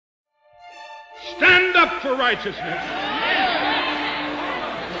Stand up for righteousness.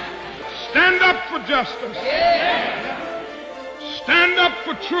 Stand up for justice. Stand up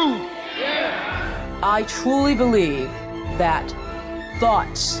for truth. I truly believe that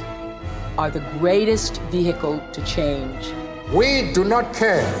thoughts are the greatest vehicle to change. We do not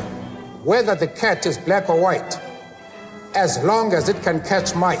care whether the cat is black or white, as long as it can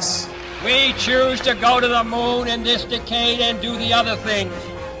catch mice. We choose to go to the moon in this decade and do the other things,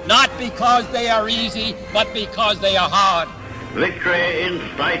 not because they are easy, but because they are hard. Victory in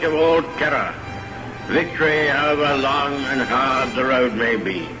spite of all terror. Victory however long and hard the road may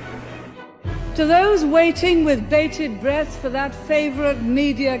be. To those waiting with bated breath for that favorite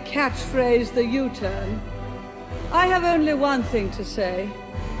media catchphrase, the U-turn, I have only one thing to say.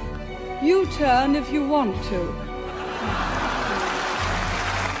 U-turn if you want to.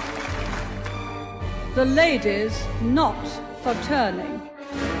 The ladies not for turning.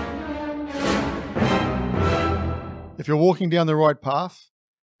 If you're walking down the right path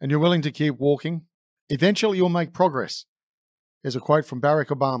and you're willing to keep walking, eventually you'll make progress. Here's a quote from Barack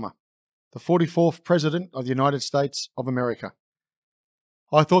Obama, the 44th President of the United States of America.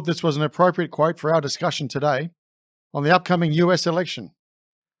 I thought this was an appropriate quote for our discussion today on the upcoming US election,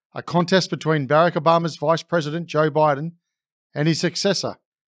 a contest between Barack Obama's Vice President Joe Biden and his successor,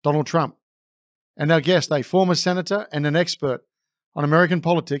 Donald Trump. And our guest, a former senator and an expert on American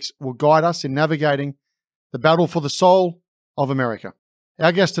politics, will guide us in navigating the battle for the soul of America.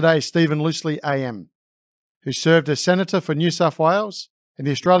 Our guest today is Stephen Loosley AM, who served as Senator for New South Wales in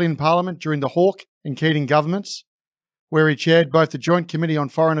the Australian Parliament during the Hawke and Keating governments, where he chaired both the Joint Committee on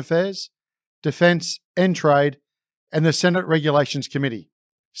Foreign Affairs, Defence and Trade, and the Senate Regulations Committee.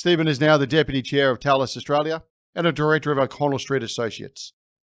 Stephen is now the Deputy Chair of Thales Australia and a Director of O'Connell Street Associates.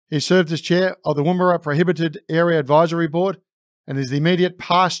 He served as Chair of the Woomera Prohibited Area Advisory Board and is the immediate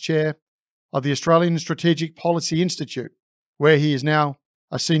past Chair of the Australian Strategic Policy Institute, where he is now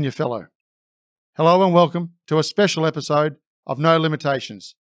a Senior Fellow. Hello and welcome to a special episode of No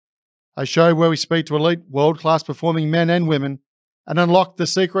Limitations, a show where we speak to elite, world-class performing men and women and unlock the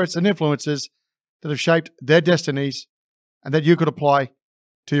secrets and influences that have shaped their destinies and that you could apply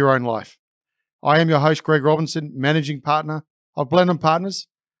to your own life. I am your host, Greg Robinson, Managing Partner of Blenheim Partners,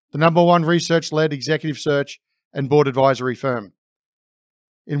 the #1 research-led executive search and board advisory firm.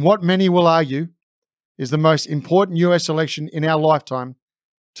 In what many will argue is the most important US election in our lifetime,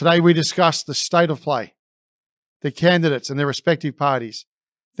 today we discuss the state of play, the candidates and their respective parties,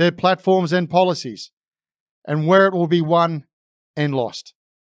 their platforms and policies, and where it will be won and lost.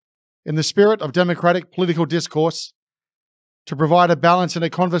 In the spirit of democratic political discourse, to provide a balance in a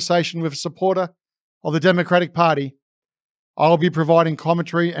conversation with a supporter of the Democratic Party, I'll be providing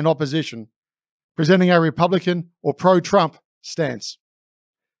commentary and opposition, presenting a Republican or pro-Trump stance.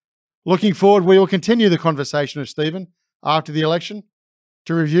 Looking forward, we will continue the conversation with Stephen after the election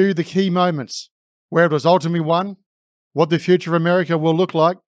to review the key moments, where it was ultimately won, what the future of America will look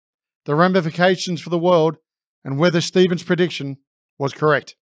like, the ramifications for the world, and whether Stephen's prediction was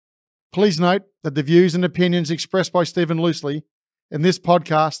correct. Please note that the views and opinions expressed by Stephen Loosley in this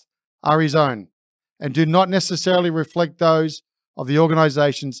podcast are his own and do not necessarily reflect those of the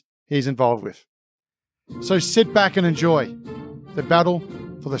organizations he's involved with. So sit back and enjoy the battle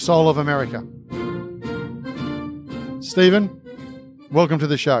for the soul of America. Stephen, welcome to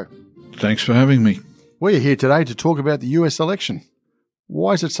the show. Thanks for having me. We're here today to talk about the US election.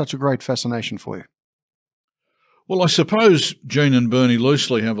 Why is it such a great fascination for you? Well, I suppose Jean and Bernie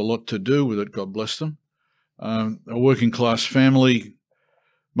Loosley have a lot to do with it, God bless them. A working class family,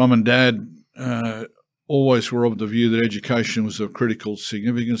 mum and dad always were of the view that education was of critical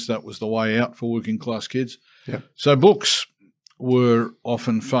significance. That was the way out for working class kids. Yeah. So books were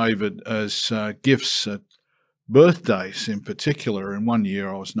often favoured as gifts at birthdays in particular. In one year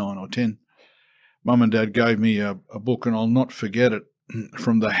I was 9 or 10. Mum and Dad gave me a book, and I'll not forget it,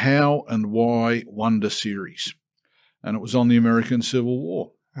 from the How and Why Wonder series. And it was on the American Civil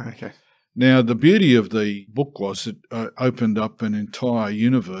War. Okay. Now, the beauty of the book was it opened up an entire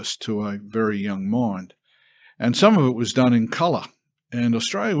universe to a very young mind. And some of it was done in colour. And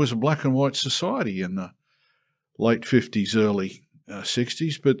Australia was a black and white society in the late 50s, early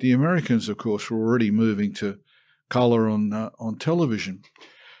 60s. But the Americans, of course, were already moving to colour on television.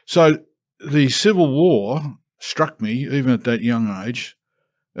 So the Civil War struck me, even at that young age,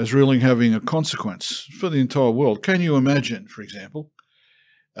 as really having a consequence for the entire world. Can you imagine, for example,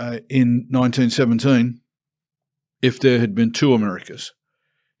 in 1917, if there had been two Americas,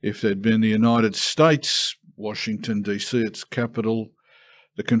 if there had been the United States, Washington, D.C., its capital,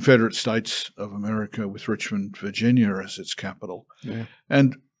 the Confederate States of America with Richmond, Virginia as its capital, yeah,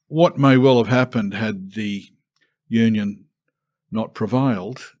 and what may well have happened had the Union not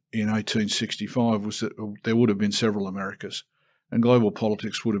prevailed in 1865 was that there would have been several Americas, and global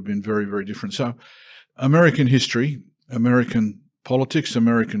politics would have been very, very different. So American history, American politics,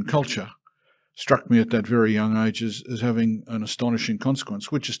 American culture struck me at that very young age as having an astonishing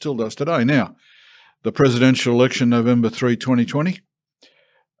consequence, which it still does today. Now, the presidential election, November 3, 2020,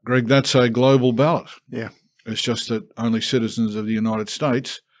 Greg, that's a global ballot. Yeah. It's just that only citizens of the United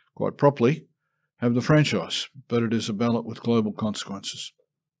States, quite properly, have the franchise, but it is a ballot with global consequences.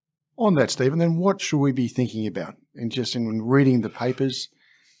 On that, Stephen, then what should we be thinking about in reading the papers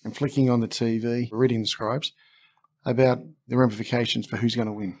and flicking on the TV, reading the scribes, about the ramifications for who's going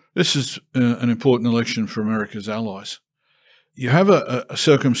to win? This is an important election for America's allies. You have a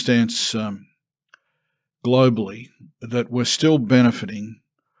circumstance globally that we're still benefiting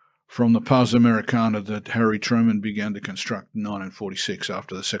from the pars Americana that Harry Truman began to construct in 1946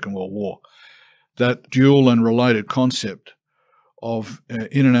 after the Second World War. That dual and related concept of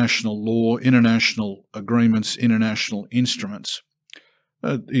international law, international agreements, international instruments.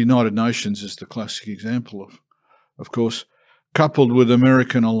 The United Nations is the classic example of course, coupled with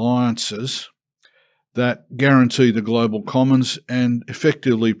American alliances that guarantee the global commons and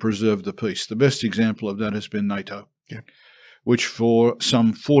effectively preserve the peace. The best example of that has been NATO, which for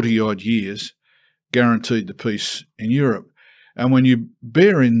some 40-odd years guaranteed the peace in Europe. And when you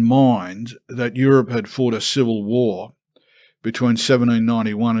bear in mind that Europe had fought a civil war between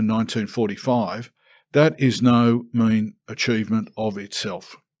 1791 and 1945, that is no mean achievement of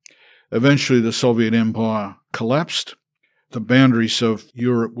itself. Eventually, the Soviet Empire collapsed. The boundaries of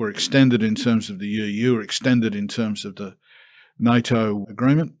Europe were extended in terms of the EU, extended in terms of the NATO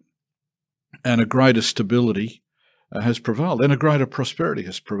agreement, and a greater stability has prevailed, and a greater prosperity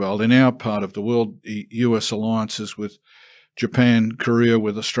has prevailed. In our part of the world, the US alliances with Japan, Korea,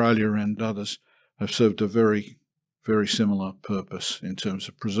 with Australia and others have served a very, very similar purpose in terms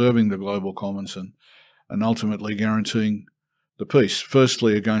of preserving the global commons and ultimately guaranteeing the peace,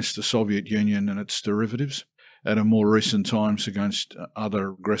 firstly against the Soviet Union and its derivatives, and in more recent times against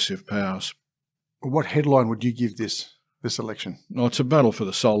other aggressive powers. What headline would you give this election? Well, it's a battle for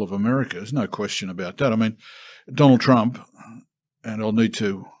the soul of America. There's no question about that. I mean, Donald Trump, and I'll need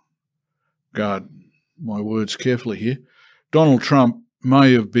to guard my words carefully here, Donald Trump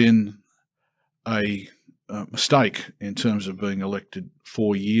may have been a mistake in terms of being elected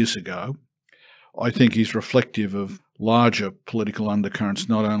 4 years ago. I think he's reflective of larger political undercurrents,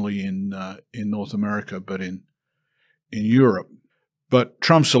 not only in North America but in Europe. But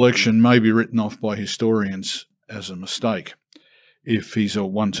Trump's election may be written off by historians as a mistake if he's a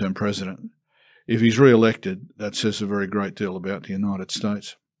one-term president. If he's re-elected, that says a very great deal about the United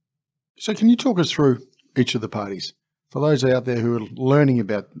States. So can you talk us through each of the parties? For those out there who are learning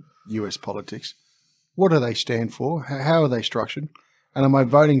about US politics, what do they stand for? How are they structured? And am I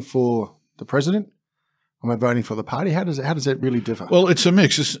voting for the president? Am I voting for the party? How does that really differ? Well, it's a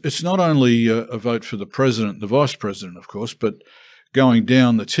mix. It's not only a vote for the president, the vice president, of course, but going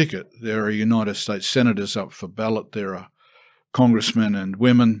down the ticket, there are United States senators up for ballot. There are congressmen and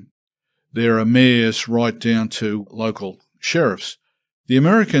women. There are mayors right down to local sheriffs. The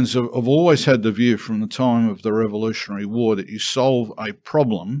Americans have always had the view from the time of the Revolutionary War that you solve a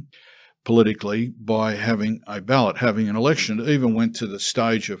problem politically by having a ballot, having an election. It even went to the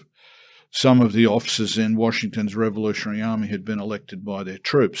stage of some of the officers in Washington's Revolutionary Army had been elected by their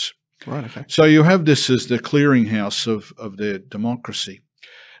troops. Right, okay. So you have this as the clearinghouse of their democracy.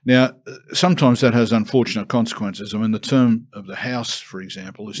 Now, sometimes that has unfortunate consequences. I mean, the term of the House, for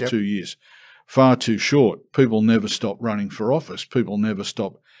example, is 2 years. Far too short. People never stop running for office. People never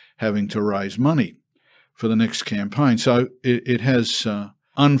stop having to raise money for the next campaign. So it has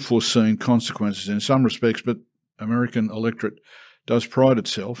unforeseen consequences in some respects, but American electorate does pride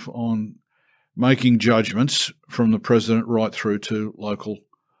itself on making judgments from the president right through to local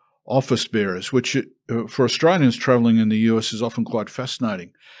office bearers, which for Australians travelling in the US is often quite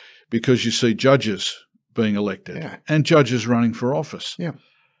fascinating because you see judges being elected and judges running for office. Yeah.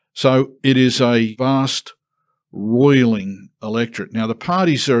 So it is a vast, roiling electorate. Now, the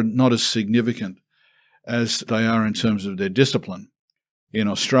parties are not as significant as they are in terms of their discipline in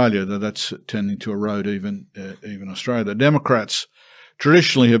Australia, though that's tending to erode even Australia. The Democrats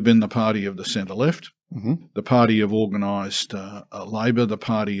traditionally have been the party of the centre-left, the party of organised Labor, the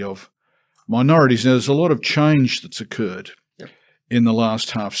party of minorities. Now, there's a lot of change that's occurred in the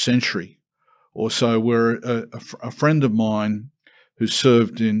last half century or so, where a friend of mine who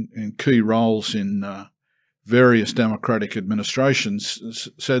served in key roles in various Democratic administrations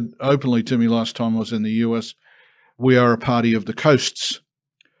said openly to me last time I was in the US, we are a party of the coasts.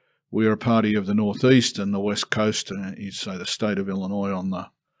 We are a party of the Northeast and the West Coast, and you'd say the state of Illinois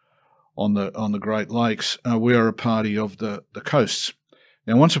on the Great Lakes. We are a party of the coasts.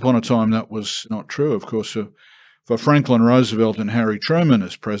 Now, once upon a time, that was not true. Of course, for Franklin Roosevelt and Harry Truman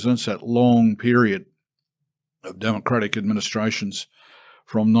as presidents, that long period of democratic administrations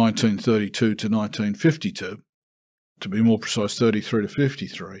from 1932 to 1952, to be more precise, 33 to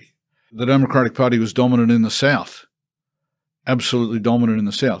 53, the Democratic Party was dominant in the South, absolutely dominant in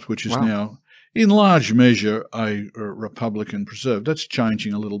the South, which is now, in large measure, a Republican preserve. That's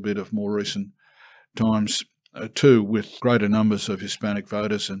changing a little bit of more recent times, too, with greater numbers of Hispanic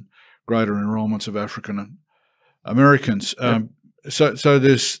voters and greater enrolments of African Americans. So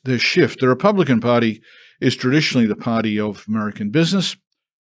there's shift. The Republican Party is traditionally the party of American business.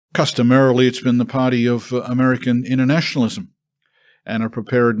 Customarily, it's been the party of American internationalism and a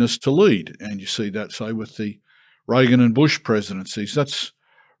preparedness to lead. And you see that, say, with the Reagan and Bush presidencies. That's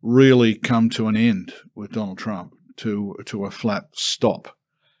really come to an end with Donald Trump, to a flat stop.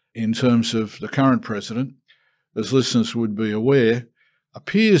 In terms of the current president, as listeners would be aware,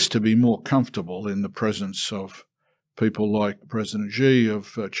 appears to be more comfortable in the presence of people like President Xi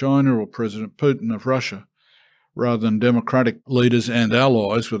of China or President Putin of Russia, rather than democratic leaders and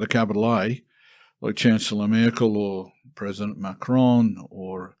allies with a capital A, like Chancellor Merkel or President Macron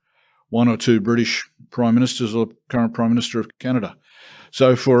or one or two British prime ministers or current Prime Minister of Canada.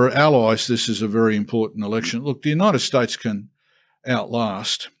 So for allies, this is a very important election. Look, the United States can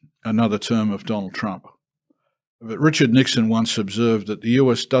outlast another term of Donald Trump. But Richard Nixon once observed that the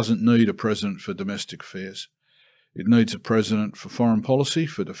US doesn't need a president for domestic affairs. It needs a president for foreign policy,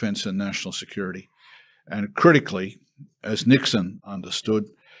 for defence and national security. And critically, as Nixon understood,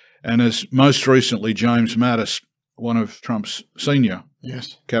 and as most recently James Mattis, one of Trump's senior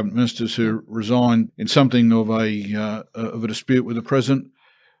cabinet ministers who resigned in something of a dispute with the president,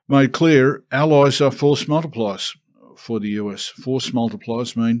 made clear, allies are force multipliers for the US. Force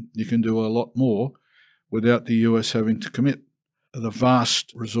multipliers mean you can do a lot more without the US having to commit the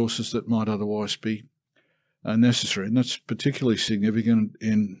vast resources that might otherwise be necessary. And that's particularly significant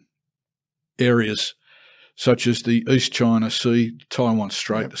in areas such as the East China Sea, Taiwan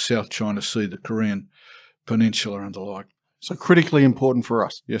Strait, the South China Sea, the Korean Peninsula and the like. So critically important for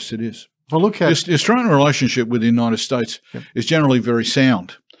us. Yes, it is. Well, look at the Australian relationship with the United States is generally very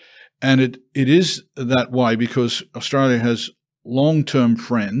sound. And it is that way because Australia has long-term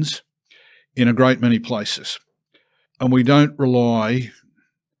friends in a great many places. And we don't rely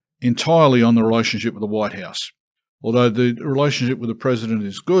entirely on the relationship with the White House. Although the relationship with the President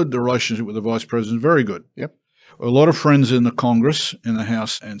is good, the relationship with the Vice President is very good. Yep. A lot of friends in the Congress, in the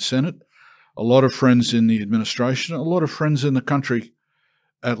House and Senate, a lot of friends in the administration, a lot of friends in the country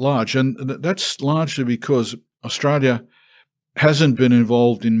at large. And that's largely because Australia hasn't been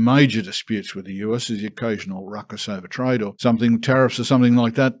involved in major disputes with the US. There's the occasional ruckus over trade or something, tariffs or something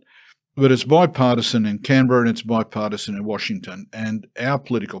like that. But it's bipartisan in Canberra and it's bipartisan in Washington. And our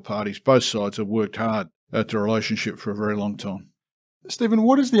political parties, both sides, have worked hard at the relationship for a very long time. Stephen,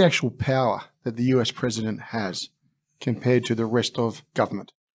 what is the actual power that the US president has compared to the rest of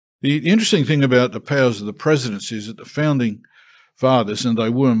government? The interesting thing about the powers of the presidency is that the founding fathers, and they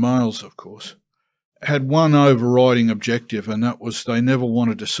were males, of course, had one overriding objective, and that was they never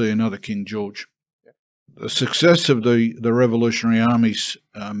wanted to see another King George. The success of the revolutionary armies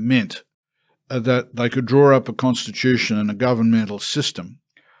meant that they could draw up a constitution and a governmental system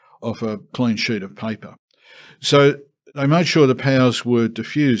off a clean sheet of paper. So they made sure the powers were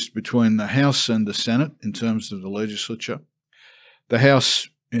diffused between the House and the Senate in terms of the legislature, the House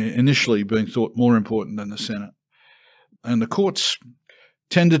initially being thought more important than the Senate. And the courts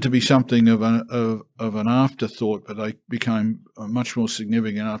tended to be something of an afterthought, but they became much more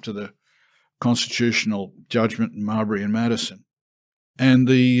significant after the constitutional judgment in Marbury and Madison. And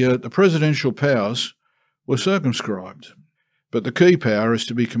the presidential powers were circumscribed. But the key power is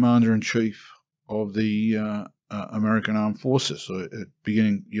to be Commander-in-Chief of the American Armed Forces,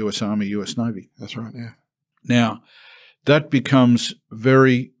 beginning US Army, US Navy. That's right, yeah. Now, that becomes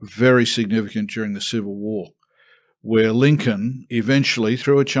very, very significant during the Civil War, where Lincoln eventually,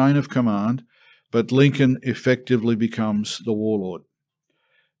 through a chain of command, but Lincoln effectively becomes the warlord.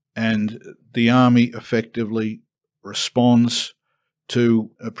 And the army effectively responds to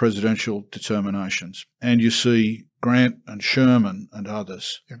presidential determinations. And you see Grant and Sherman and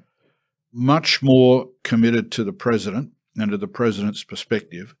others much more committed to the president and to the president's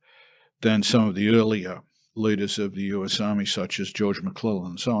perspective than some of the earlier leaders of the US Army, such as George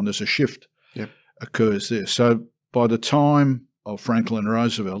McClellan and so on. There's a shift occurs there. So by the time of Franklin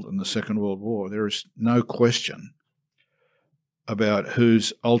Roosevelt and the Second World War, there is no question about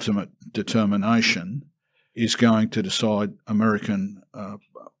whose ultimate determination is going to decide American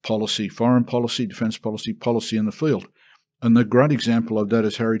policy, foreign policy, defence policy, policy in the field. And the great example of that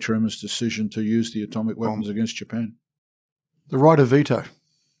is Harry Truman's decision to use the atomic weapons against Japan. The right of veto,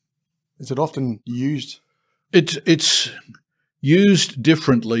 is it often used? It's used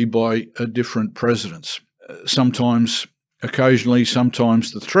differently by different presidents. Sometimes, occasionally,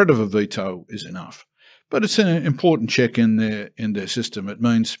 sometimes the threat of a veto is enough. But it's an important check in their system. It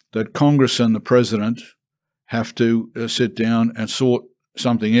means that Congress and the president have to sit down and sort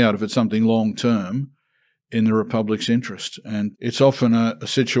something out, if it's something long-term, in the Republic's interest. And it's often a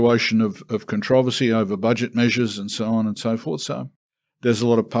situation of controversy over budget measures and so on and so forth. So there's a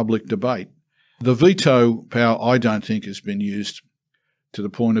lot of public debate. The veto power, I don't think, has been used to the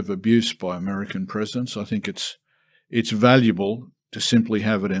point of abuse by American presidents. I think it's valuable to simply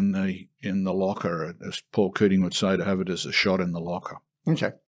have it in the locker, as Paul Keating would say, to have it as a shot in the locker.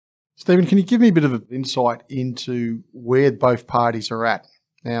 Okay. Stephen, can you give me a bit of an insight into where both parties are at?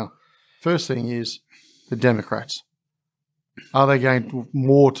 Now, first thing is the Democrats. Are they going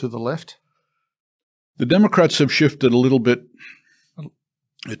more to the left? The Democrats have shifted a little bit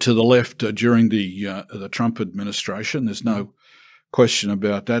to the left during the Trump administration. There's no question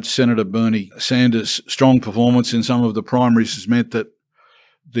about that. Senator Bernie Sanders' strong performance in some of the primaries has meant that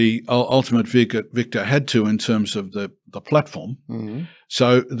the ultimate victor had to in terms of the platform. Mm-hmm.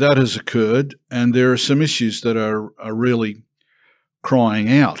 So that has occurred, and there are some issues that are really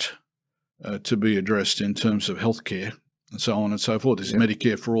crying out to be addressed in terms of healthcare and so on and so forth. Is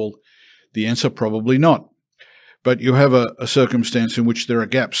Medicare for all the answer? Probably not. But you have a circumstance in which there are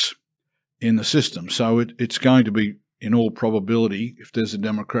gaps in the system. So it's going to be, in all probability, if there's a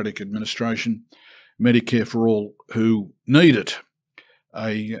Democratic administration, Medicare for all who need it,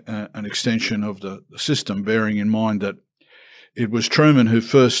 an extension of the system, bearing in mind that it was Truman who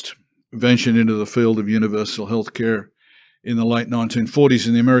first ventured into the field of universal health care in the late 1940s,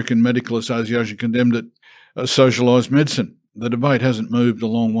 and the American Medical Association condemned it as socialised medicine. The debate hasn't moved a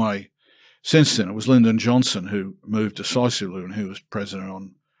long way since then. It was Lyndon Johnson who moved decisively when he was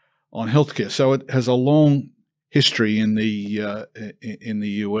president on healthcare. So it has a long history in the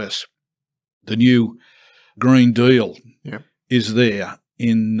US. The new Green Deal is there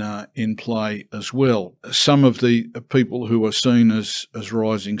in play as well. Some of the people who are seen as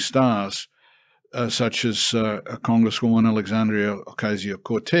rising stars, such as Congresswoman Alexandria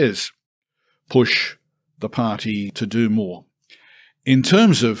Ocasio-Cortez, push the party to do more. In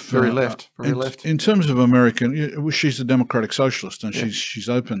terms of very left. In terms of American, she's a democratic socialist, and she's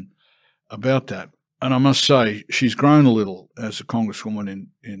open about that. And I must say, she's grown a little as a congresswoman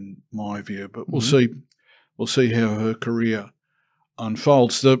in my view. But we'll see how her career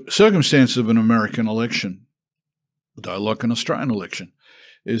unfolds. The circumstance of an American election, though, like an Australian election,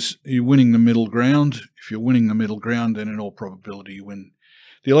 is you're winning the middle ground. If you're winning the middle ground, then in all probability you win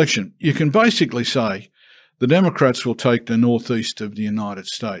the election. You can basically say the Democrats will take the northeast of the United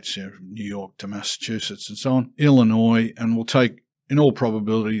States, from New York to Massachusetts and so on, Illinois, and will take, in all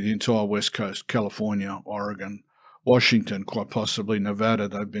probability, the entire West Coast, California, Oregon, Washington, quite possibly Nevada.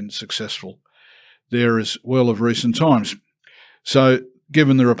 They've been successful there as well of recent times. So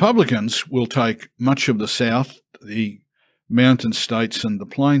given the Republicans will take much of the South, the mountain states and the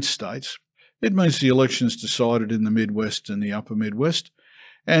plain states, it means the election is decided in the Midwest and the upper Midwest,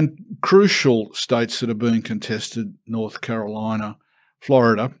 and crucial states that are being contested, North Carolina,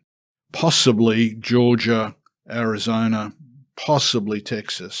 Florida, possibly Georgia, Arizona, possibly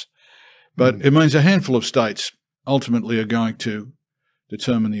Texas. But it means a handful of states ultimately are going to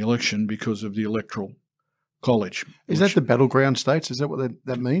determine the election because of the Electoral College. Is that the battleground states? Is that what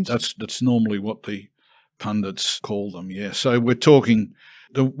that means? That's normally what the pundits call them, yeah. So we're talking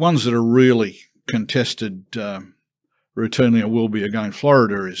the ones that are really contested routinely and will be again.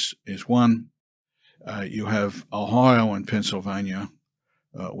 Florida is one. You have Ohio and Pennsylvania,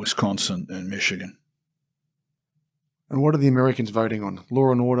 Wisconsin and Michigan. And what are the Americans voting on?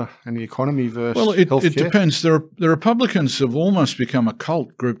 Law and order and the economy versus healthcare? Well, it depends. The Republicans have almost become a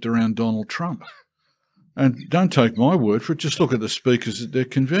cult grouped around Donald Trump. And don't take my word for it, just look at the speakers at their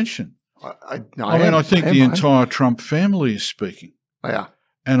convention. I think the entire Trump family is speaking. Yeah.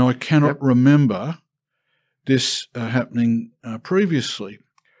 And I cannot remember this happening previously.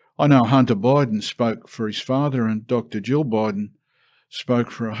 I know Hunter Biden spoke for his father and Dr. Jill Biden spoke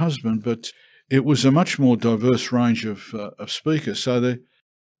for her husband, but it was a much more diverse range of speakers. So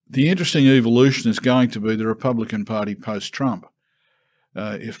the interesting evolution is going to be the Republican Party post-Trump.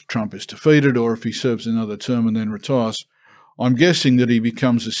 If Trump is defeated or if he serves another term and then retires, I'm guessing that he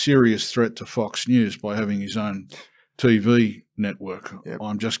becomes a serious threat to Fox News by having his own TV network. Yep.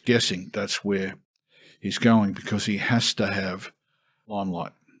 I'm just guessing that's where he's going because he has to have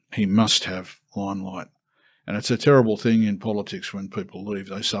limelight. He must have limelight. And it's a terrible thing in politics when people leave.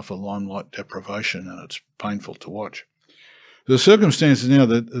 They suffer limelight deprivation, and it's painful to watch. The circumstances now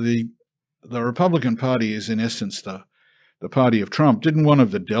that the Republican Party is in essence the party of Trump. Didn't one of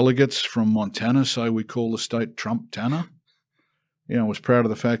the delegates from Montana say we call the state Trump-tana? Was proud of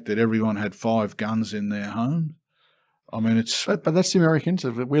the fact that everyone had 5 guns in their home. I mean, it's... But that's the Americans.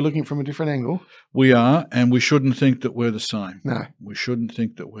 We're looking from a different angle. We are, and we shouldn't think that we're the same. No. We shouldn't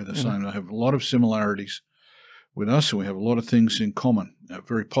think that we're the same. They have a lot of similarities with us, and we have a lot of things in common,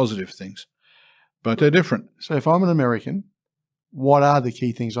 very positive things. But they're different. So if I'm an American, what are the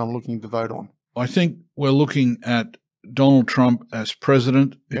key things I'm looking to vote on? I think we're looking at Donald Trump as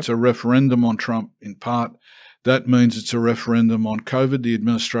president. Yep. It's a referendum on Trump in part. That means it's a referendum on COVID, the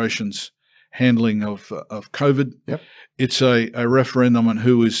administration's handling of COVID. Yep. It's a referendum on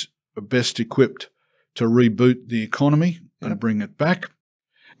who is best equipped to reboot the economy and bring it back.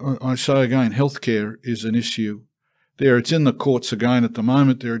 I say again, healthcare is an issue there. It's in the courts again at the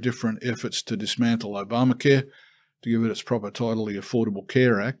moment. There are different efforts to dismantle Obamacare, to give it its proper title, the Affordable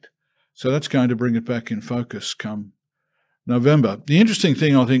Care Act. So that's going to bring it back in focus come November. The interesting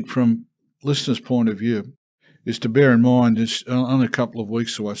thing, I think, from listeners' point of view, is to bear in mind it's only a couple of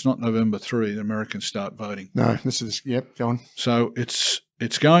weeks away. It's not November 3, the Americans start voting. No, this is, go on. So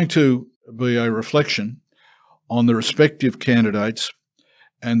it's going to be a reflection on the respective candidates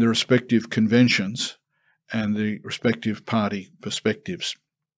and the respective conventions and the respective party perspectives.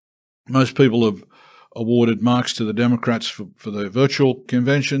 Most people have awarded marks to the Democrats for their virtual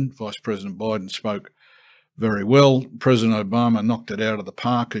convention. Vice President Biden spoke very well. President Obama knocked it out of the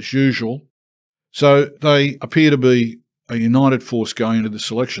park as usual. So they appear to be a united force going into this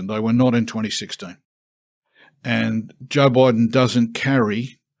election. They were not in 2016. And Joe Biden doesn't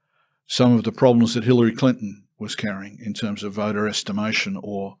carry some of the problems that Hillary Clinton was carrying in terms of voter estimation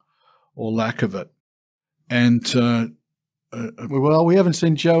or lack of it. And well, we haven't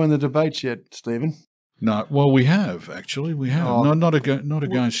seen Joe in the debates yet, Stephen. No, well, we have actually. We have not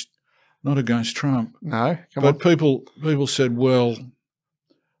against Trump. No, but people said, well,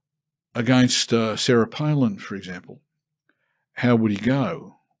 against Sarah Palin, for example, how would he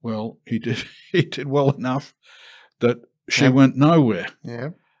go? Well, he did well enough that she went nowhere. Yeah.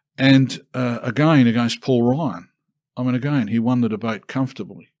 And again, against Paul Ryan, I mean, again, he won the debate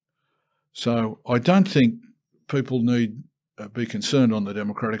comfortably. So I don't think people need be concerned on the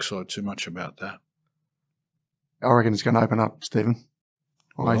Democratic side too much about that. I reckon it's going to open up, Stephen.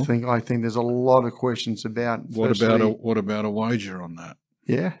 Well, I think there's a lot of questions about. What about a wager on that?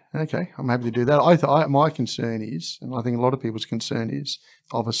 Yeah, okay, I'm happy to do that. My concern is, and I think a lot of people's concern is,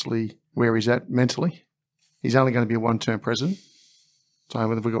 obviously where he's at mentally. He's only going to be a one-term president. So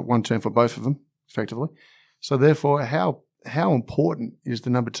we've got one term for both of them, effectively. So therefore, how important is the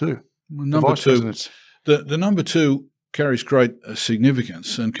number 2? Well, number 2, the number 2 carries great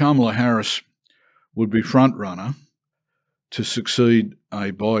significance, and Kamala Harris would be front runner to succeed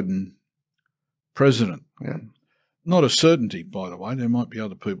a Biden president. Yeah. Not a certainty, by the way. There might be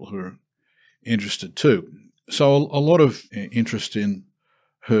other people who are interested too. So a lot of interest in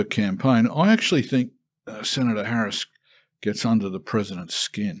her campaign. I actually think Senator Harris gets under the president's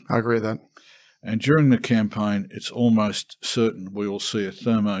skin. I agree with that. And during the campaign, it's almost certain we will see a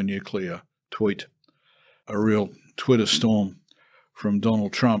thermonuclear tweet, a real Twitter storm from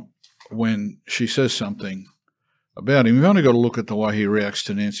Donald Trump when she says something about him. You've only got to look at the way he reacts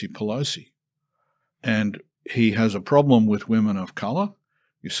to Nancy Pelosi. And he has a problem with women of colour.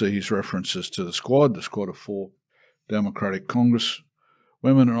 You see his references to the squad of 4 Democratic Congress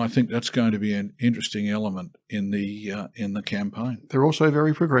women, and I think that's going to be an interesting element in the campaign. They're also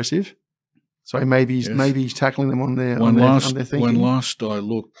very progressive, so maybe he's tackling them on their thinking. When last I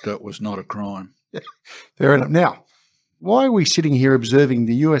looked, that was not a crime. Fair enough. Now, why are we sitting here observing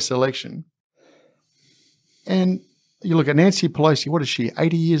the US election? And you look at Nancy Pelosi. What is she?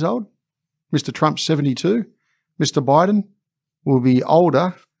 80 years old. Mr. Trump's 72. Mr. Biden will be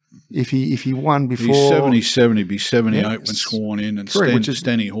older. If he won before... He's 77, he'd be 78 when sworn in. And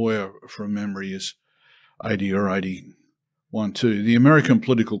Steny Hoyer, from memory, is 80 or 81 too. The American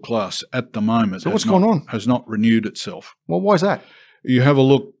political class at the moment has not renewed itself. Well, why is that? You have a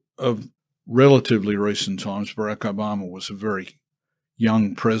look of relatively recent times. Barack Obama was a very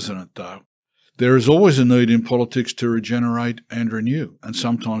young president, though. There is always a need in politics to regenerate and renew, and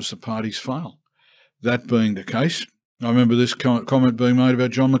sometimes the parties fail. That being the case, I remember this comment being made about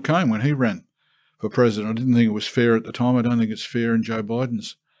John McCain when he ran for president. I didn't think it was fair at the time. I don't think it's fair in Joe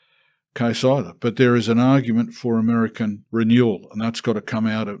Biden's case either. But there is an argument for American renewal, and that's got to come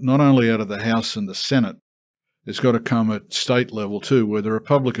not only out of the House and the Senate, it's got to come at state level too, where the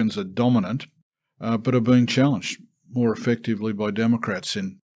Republicans are dominant, but are being challenged more effectively by Democrats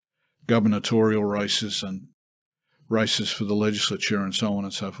in gubernatorial races and races for the legislature and so on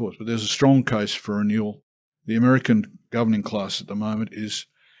and so forth. But there's a strong case for renewal. The American governing class at the moment is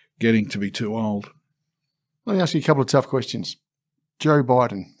getting to be too old. Let me ask you a couple of tough questions. Joe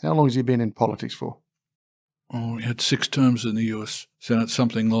Biden, how long has he been in politics for? Oh, he had 6 terms in the US Senate,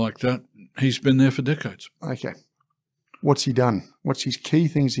 something like that. He's been there for decades. Okay. What's he done? What's his key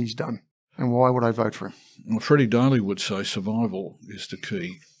things he's done? And why would I vote for him? Well, Freddie Daly would say survival is the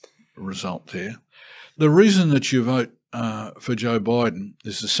key result there. The reason that you vote for Joe Biden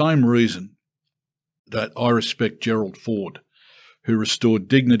is the same reason that I respect Gerald Ford, who restored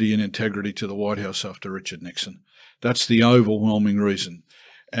dignity and integrity to the White House after Richard Nixon. That's the overwhelming reason.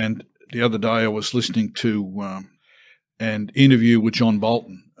 And the other day I was listening to an interview with John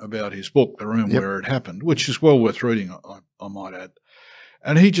Bolton about his book, The Room Where It Happened, which is well worth reading, I might add.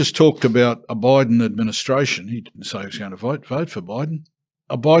 And he just talked about a Biden administration. He didn't say he was going to vote for Biden.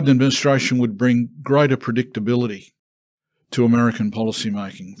 A Biden administration would bring greater predictability to American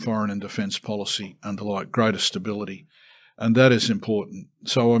policymaking, foreign and defence policy, and the like, greater stability. And that is important.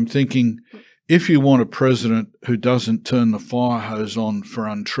 So I'm thinking, if you want a president who doesn't turn the fire hose on for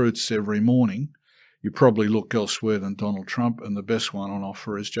untruths every morning, you probably look elsewhere than Donald Trump, and the best one on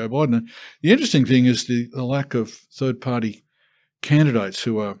offer is Joe Biden. And the interesting thing is the lack of third-party candidates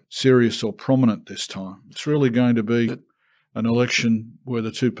who are serious or prominent this time. It's really going to be an election where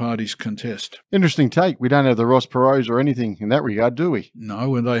the two parties contest. Interesting take. We don't have the Ross Perot's or anything in that regard, do we?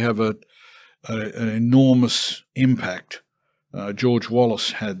 No, and they have an enormous impact. George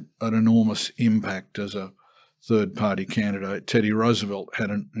Wallace had an enormous impact as a third-party candidate. Teddy Roosevelt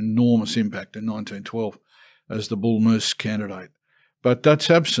had an enormous impact in 1912 as the Bull Moose candidate. But that's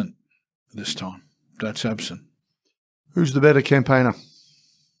absent this time. That's absent. Who's the better campaigner?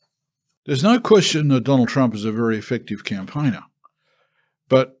 There's no question that Donald Trump is a very effective campaigner.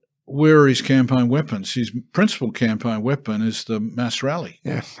 But where are his campaign weapons? His principal campaign weapon is the mass rally.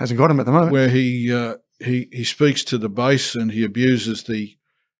 Yeah, hasn't got him at the moment. Where he speaks to the base and he abuses the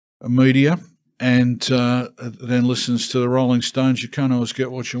media and then listens to the Rolling Stones. You can't always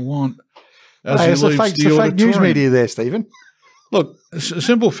get what you want. It's a fake news media there, Stephen. Look, a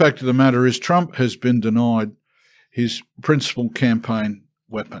simple fact of the matter is Trump has been denied his principal campaign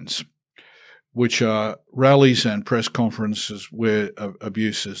weapons, which are rallies and press conferences where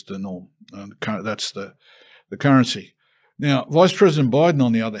abuse is the norm. That's the currency. Now, Vice President Biden,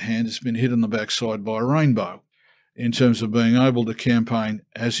 on the other hand, has been hit on the backside by a rainbow in terms of being able to campaign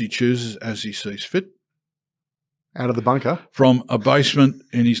as he chooses, as he sees fit. Out of the bunker. From a basement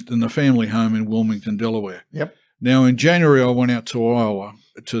in the family home in Wilmington, Delaware. Yep. Now, in January, I went out to Iowa,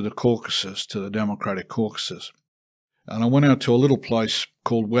 to the caucuses, to the Democratic caucuses. And I went out to a little place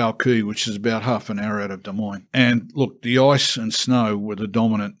called Waukegan, which is about half an hour out of Des Moines. And look, the ice and snow were the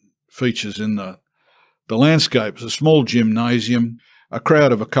dominant features in the landscape. It's a small gymnasium, a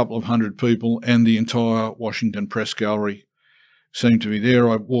crowd of a couple of hundred people, and the entire Washington Press Gallery seemed to be there.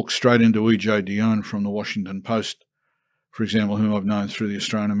 I walked straight into E.J. Dionne from the Washington Post, for example, whom I've known through the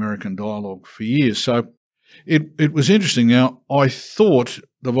Australian-American dialogue for years. So it was interesting. Now, I thought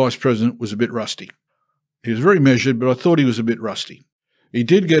the Vice President was a bit rusty. He was very measured, but I thought he was a bit rusty. He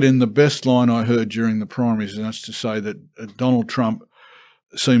did get in the best line I heard during the primaries, and that's to say that Donald Trump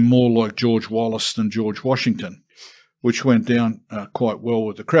seemed more like George Wallace than George Washington, which went down quite well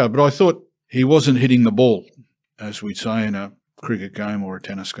with the crowd. But I thought he wasn't hitting the ball, as we'd say in a cricket game or a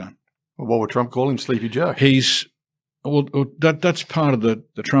tennis game. Well, what would Trump call him? Sleepy Joe? That's part of the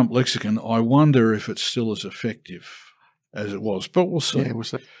Trump lexicon. I wonder if it's still as effective as it was, but we'll see. Yeah, we'll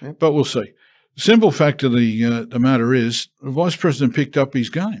see. Yeah. But we'll see. The simple fact of the matter is the Vice President picked up his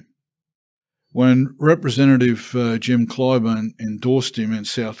game. When Representative Jim Clyburn endorsed him in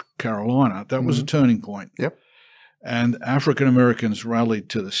South Carolina, that was a turning point. Yep. And African Americans rallied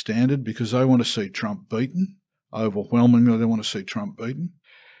to the standard because they want to see Trump beaten. Overwhelmingly, they want to see Trump beaten.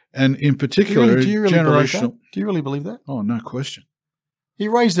 And in particular, do you really generational. Do you really believe that? Oh, no question. He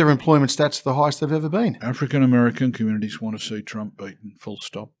raised their employment stats to the highest they've ever been. African American communities want to see Trump beaten, full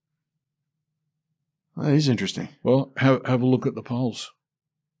stop. That is interesting. Well, have a look at the polls.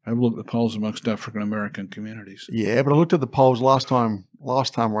 Have a look at the polls amongst African American communities. Yeah, but I looked at the polls last time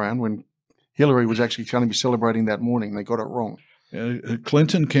around when Hillary was actually going to be celebrating that morning. They got it wrong. The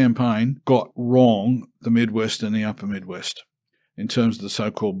Clinton campaign got wrong the Midwest and the upper Midwest in terms of the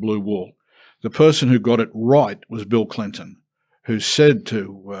so-called blue wall. The person who got it right was Bill Clinton, who said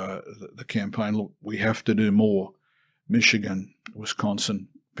to the campaign, look, we have to do more, Michigan, Wisconsin,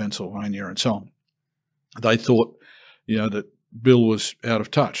 Pennsylvania, and so on. They thought, that Bill was out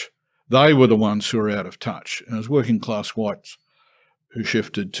of touch. They were the ones who were out of touch. And it was working class whites who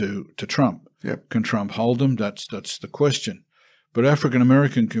shifted to Trump. Yep. Can Trump hold them? That's the question. But African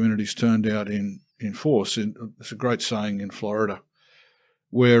American communities turned out in force. It's a great saying in Florida,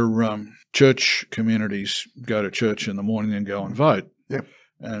 where church communities go to church in the morning and go and vote. Yep.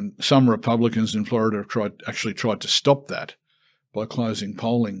 And some Republicans in Florida have actually tried to stop that by closing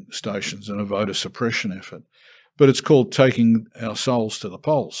polling stations in a voter suppression effort. But it's called taking our souls to the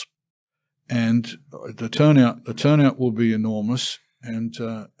polls. And the turnout will be enormous, and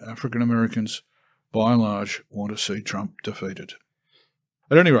African Americans, by and large, want to see Trump defeated.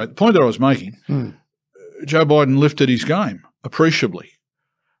 At any rate, the point that I was making, Joe Biden lifted his game appreciably.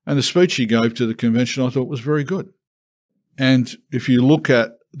 And the speech he gave to the convention I thought was very good. And if you look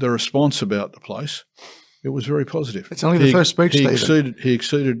at the response about the place, it was very positive. It's only the first speech, Stephen. He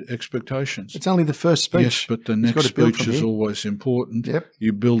exceeded expectations. It's only the first speech. Yes, but the next speech is always important. Yep.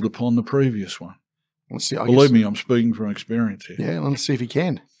 You build upon the previous one. Let's see. Believe me, I'm speaking from experience here. Yeah, let's see if he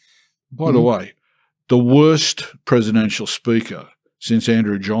can. By the way, the worst presidential speaker since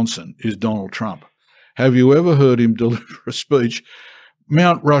Andrew Johnson is Donald Trump. Have you ever heard him deliver a speech?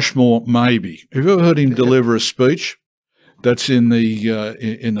 Mount Rushmore, maybe. Have you ever heard him deliver a speech that's in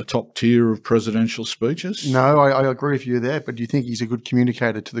the top tier of presidential speeches? No, I agree with you there, but do you think he's a good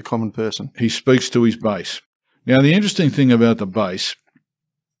communicator to the common person? He speaks to his base. Now, the interesting thing about the base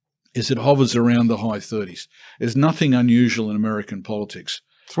is it hovers around the high 30s. There's nothing unusual in American politics.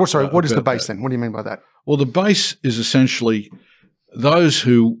 So, what is the base then? What do you mean by that? Well, the base is essentially those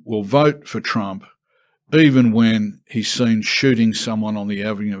who will vote for Trump even when he's seen shooting someone on the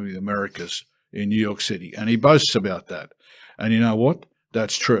Avenue of the Americas in New York City. And he boasts about that. And you know what?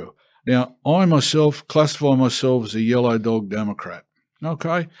 That's true. Now, I myself classify myself as a yellow dog Democrat.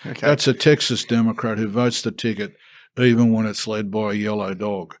 Okay? That's a Texas Democrat who votes the ticket even when it's led by a yellow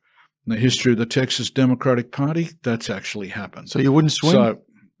dog. In the history of the Texas Democratic Party, that's actually happened. So you wouldn't swing? So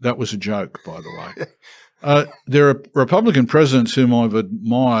that was a joke, by the way. There are Republican presidents whom I've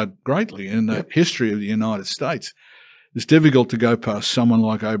admired greatly in the history of the United States. It's difficult to go past someone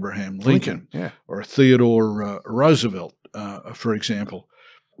like Abraham Lincoln. Or Theodore Roosevelt, for example.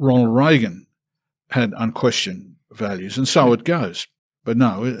 Ronald Reagan had unquestioned values, and so it goes. But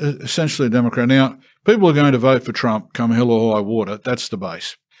no, essentially a Democrat. Now, people are going to vote for Trump come hell or high water. That's the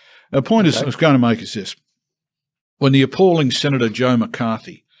base. The point I was going to make is this. When the appalling Senator Joe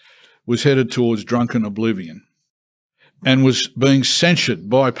McCarthy was headed towards drunken oblivion and was being censured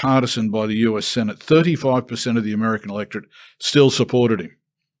bipartisan by the US Senate, 35% of the American electorate still supported him.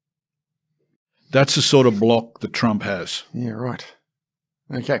 That's the sort of block that Trump has. Yeah, right.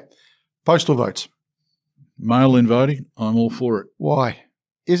 Okay. Postal votes. Mail-in voting, I'm all for it. Why?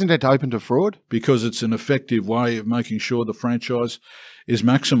 Isn't it open to fraud? Because it's an effective way of making sure the franchise is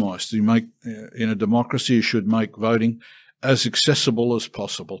maximised. In a democracy, you should make voting as accessible as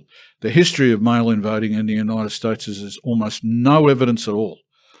possible. The history of mail-in voting in the United States is there's almost no evidence at all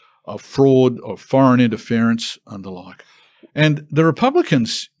of fraud, of foreign interference and the like. And the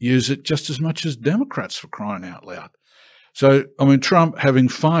Republicans use it just as much as Democrats, for crying out loud. So, I mean, Trump having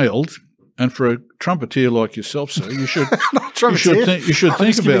failed, and for a trumpeter like yourself, sir, you should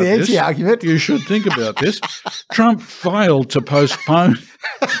think about this. You should think about this. Trump failed to postpone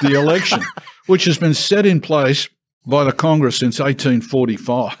the election, which has been set in place by the Congress since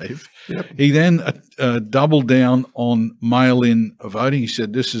 1845. Yep. He then doubled down on mail-in voting. He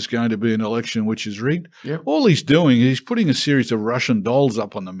said this is going to be an election which is rigged. Yep. All he's doing is he's putting a series of Russian dolls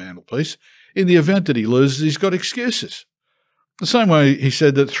up on the mantelpiece. In the event that he loses, he's got excuses. The same way he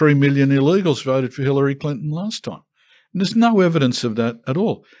said that 3 million illegals voted for Hillary Clinton last time. And there's no evidence of that at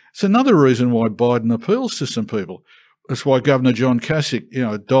all. It's another reason why Biden appeals to some people. That's why Governor John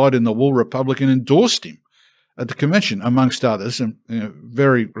Kasich, died in the wool Republican, endorsed him at the convention, amongst others, and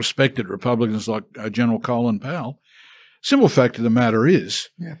very respected Republicans like General Colin Powell. Simple fact of the matter is,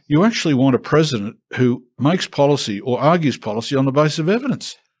 you actually want a president who makes policy or argues policy on the basis of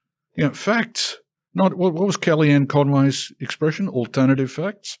evidence. Facts. Not what was Kellyanne Conway's expression? Alternative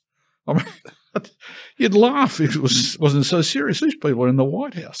facts. I mean, you'd laugh if it wasn't so serious. These people are in the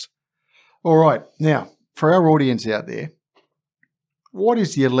White House. All right. Now, for our audience out there, what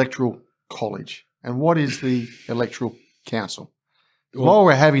is the Electoral College and what is the Electoral Council? While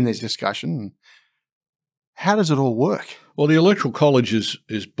we're having this discussion, how does it all work? Well, the Electoral College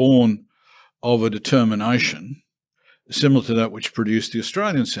is born of a determination similar to that which produced the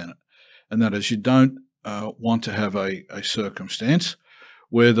Australian Senate. And that is, you don't want to have a circumstance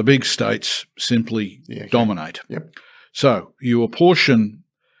where the big states simply dominate. Yep. So you apportion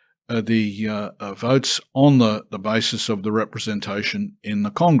the votes on the basis of the representation in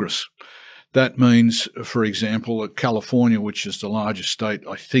the Congress. That means, for example, that California, which is the largest state,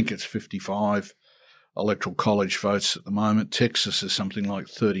 I think it's 55 electoral college votes at the moment. Texas is something like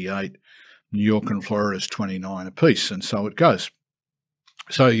 38. New York and Florida is 29 apiece, and so it goes.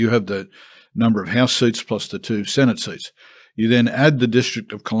 So you have the number of House seats plus the 2 Senate seats. You then add the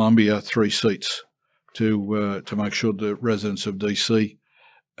District of Columbia 3 seats to make sure the residents of DC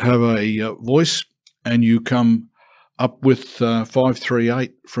have a voice, and you come up with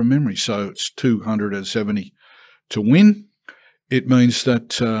 538 from memory. So it's 270 to win. It means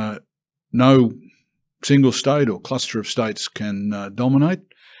that no single state or cluster of states can dominate,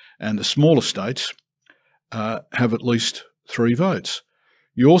 and the smaller states have at least 3 votes.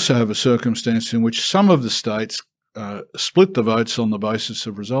 You also have a circumstance in which some of the states split the votes on the basis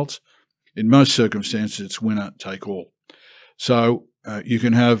of results. In most circumstances, it's winner take all. So you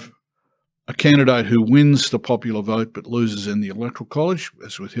can have a candidate who wins the popular vote but loses in the Electoral College,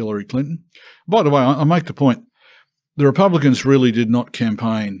 as with Hillary Clinton. By the way, I make the point, the Republicans really did not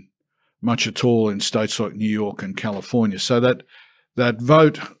campaign much at all in states like New York and California. So that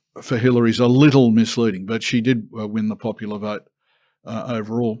vote for Hillary is a little misleading, but she did win the popular vote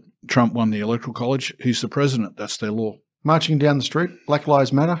overall. Trump won the Electoral College. He's the president. That's their law. Marching down the street, Black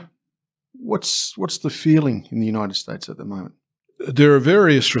Lives Matter. What's the feeling in the United States at the moment? There are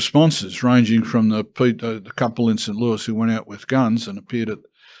various responses, ranging from the couple in St. Louis who went out with guns and appeared at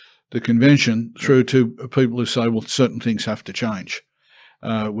the convention, through to people who say, well, certain things have to change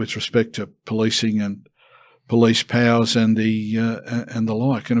with respect to policing and police powers and the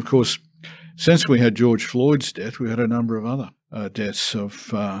like. And of course, since we had George Floyd's death, we had a number of other deaths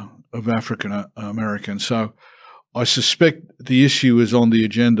of African Americans. So I suspect the issue is on the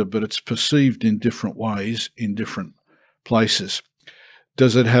agenda, but it's perceived in different ways in different places.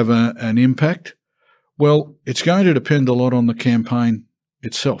 Does it have an impact? Well, it's going to depend a lot on the campaign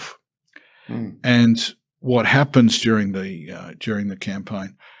itself and what happens during the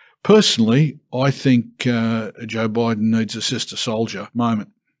campaign. Personally, I think Joe Biden needs a Sister Soldier moment.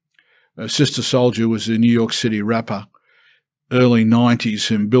 Sister Soldier was a New York City rapper, early 90s,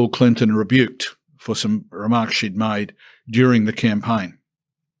 whom Bill Clinton rebuked for some remarks she'd made during the campaign.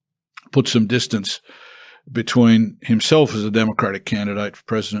 Put some distance between himself as a Democratic candidate for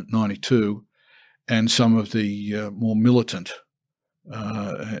president in 92 and some of the more militant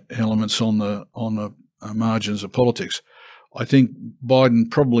elements on the margins of politics. I think Biden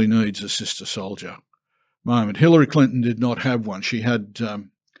probably needs a Sister Soldier moment. Hillary Clinton did not have one. She had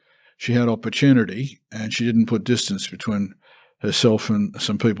opportunity, and she didn't put distance between herself and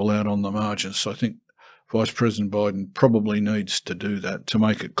some people out on the margins. So I think Vice President Biden probably needs to do that to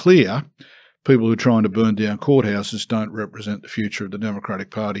make it clear people who are trying to burn down courthouses don't represent the future of the Democratic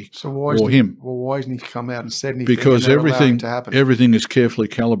Party or him. Well, why hasn't he come out and said anything? Because everything is carefully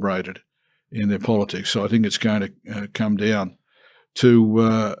calibrated in their politics. So I think it's going to come down to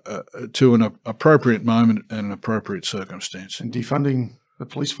an appropriate moment and an appropriate circumstance. And defunding the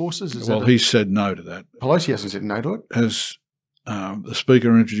police forces? He said no to that. Pelosi hasn't said no to it. Has the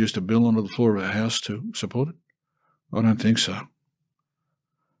Speaker introduced a bill onto the floor of the House to support it? I don't think so.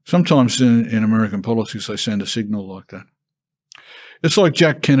 Sometimes in American politics they send a signal like that. It's like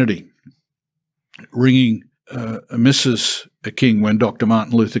Jack Kennedy ringing Mrs. King when Dr.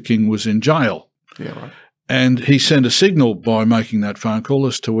 Martin Luther King was in jail. Yeah, right. And he sent a signal by making that phone call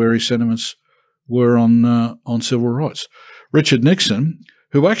as to where his sentiments were on civil rights. Richard Nixon,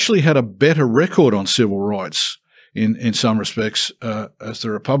 who actually had a better record on civil rights in some respects as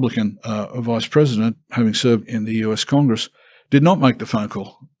the Republican vice president, having served in the US Congress, did not make the phone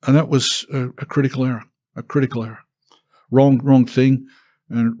call. And that was a critical error, Wrong thing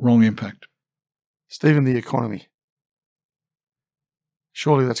and wrong impact. Stephen, the economy.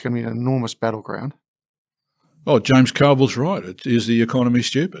 Surely that's going to be an enormous battleground. Oh, James Carville's right. Is the economy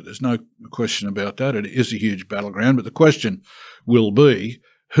stupid? There's no question about that. It is a huge battleground, but the question will be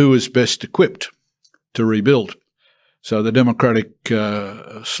who is best equipped to rebuild. So the Democratic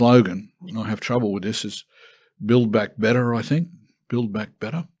slogan, and I have trouble with this, is build back better, I think. Build back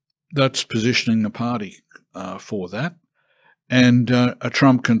better. That's positioning the party for that. And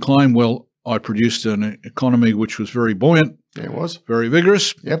Trump can claim, well, I produced an economy which was very buoyant. Yeah, it was. Very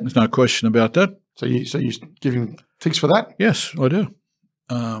vigorous. Yep. There's no question about that. So you give him ticks for that? Yes, I do.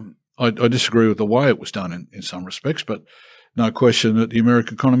 I disagree with the way it was done in some respects, but no question that the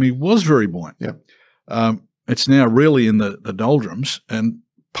American economy was very buoyant. Yep. It's now really in the doldrums, and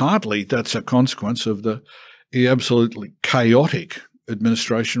partly that's a consequence of the absolutely chaotic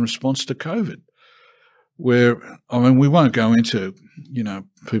administration response to COVID, where, I mean, we won't go into,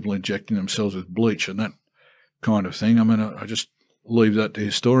 people injecting themselves with bleach and that kind of thing. I mean, I just leave that to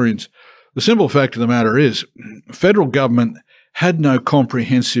historians. The simple fact of the matter is federal government had no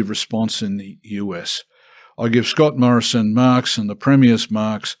comprehensive response in the US. I give Scott Morrison marks and the Premier's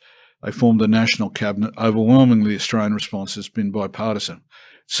marks. They formed the National Cabinet. Overwhelmingly, the Australian response has been bipartisan.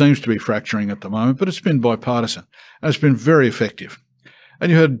 It seems to be fracturing at the moment, but it's been bipartisan, and it's been very effective.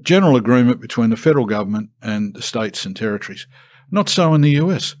 And you had general agreement between the federal government and the states and territories. Not so in the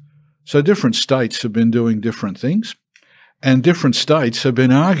US. So different states have been doing different things, and different states have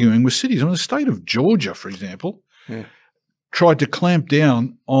been arguing with cities. I mean, the state of Georgia, for example, tried to clamp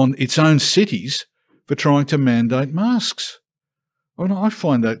down on its own cities for trying to mandate masks. I mean, I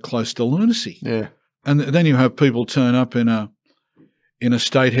find that close to lunacy. Yeah. And then you have people turn up in a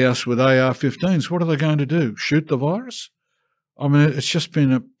state house with AR-15s. What are they going to do? Shoot the virus? I mean, it's just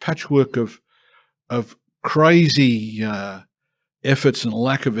been a patchwork of crazy efforts and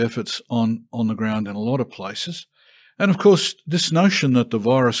lack of efforts on the ground in a lot of places. And, of course, this notion that the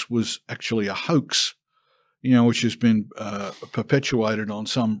virus was actually a hoax, which has been perpetuated on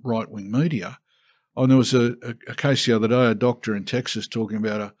some right-wing media. Oh, there was a case the other day, a doctor in Texas talking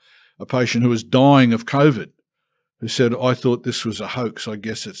about a patient who was dying of COVID who said, I thought this was a hoax, I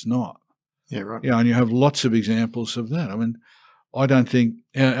guess it's not. Yeah, right. Yeah, and you have lots of examples of that. I mean, I don't think,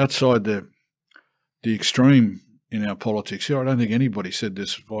 outside the extreme in our politics here, I don't think anybody said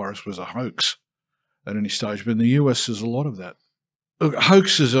this virus was a hoax at any stage. But in the US, there's a lot of that. Look,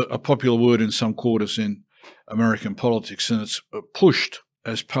 hoax is a popular word in some quarters in American politics, and it's pushed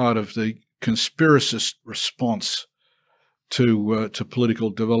as part of the conspiracist response to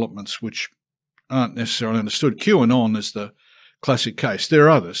political developments which aren't necessarily understood. QAnon is the classic case. There are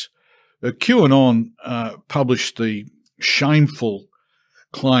others. QAnon published the shameful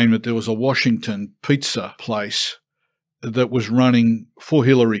claim that there was a Washington pizza place that was running for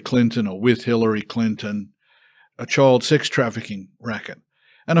Hillary Clinton or with Hillary Clinton a child sex trafficking racket.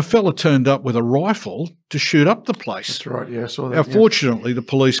 And a fella turned up with a rifle to shoot up the place. That's right, yeah, I saw that. Now, fortunately, the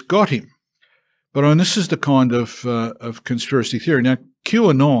police got him. But I mean, this is the kind of conspiracy theory. Now,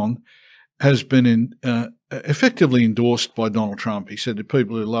 QAnon has been effectively endorsed by Donald Trump. He said to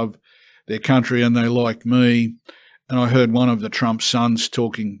people who love their country and they like me, and I heard one of the Trump sons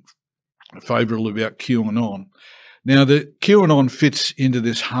talking favourably about QAnon. Now, the QAnon fits into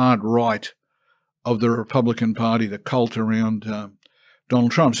this hard right of the Republican Party, the cult around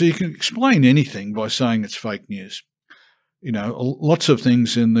Donald Trump. So you can explain anything by saying it's fake news. Lots of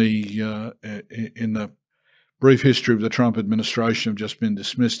things in the brief history of the Trump administration have just been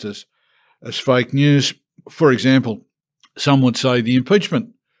dismissed as fake news. For example, some would say the impeachment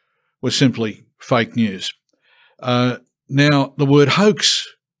was simply fake news. Now, the word hoax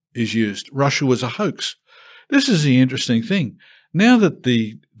is used. Russia was a hoax. This is the interesting thing. Now that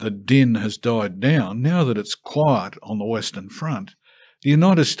the din has died down, now that it's quiet on the Western Front, the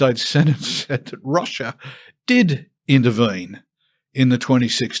United States Senate said that Russia did intervene in the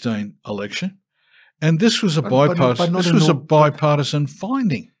 2016 election, and this was a bipartisan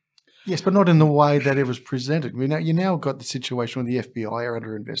finding. Yes, but not in the way that it was presented. You now got the situation where the FBI are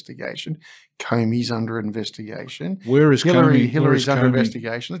under investigation, Comey's under investigation. Where is Comey? Hillary's under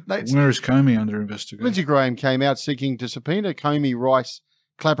investigation. Where is Comey under investigation? Lindsey Graham came out seeking to subpoena Comey, Rice,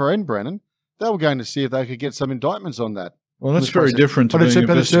 Clapper and Brennan. They were going to see if they could get some indictments on that. Well, that's very different to being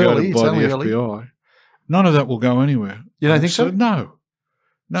investigated by the FBI. None of that will go anywhere. You don't think so? No.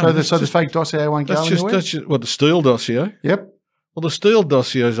 So the fake dossier won't go anywhere? That's just the Steele dossier. Yep. Well, the Steele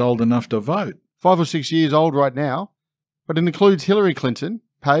dossier is old enough to vote. 5 or 6 years old right now, but it includes Hillary Clinton,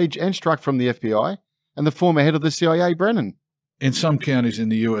 Page and Strzok from the FBI, and the former head of the CIA, Brennan. In some counties in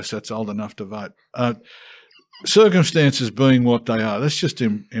the US, that's old enough to vote. Circumstances being what they are, that's just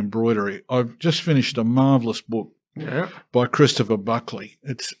embroidery. I've just finished a marvellous book by Christopher Buckley.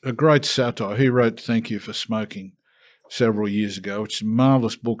 It's a great satire. He wrote Thank You for Smoking several years ago. It's a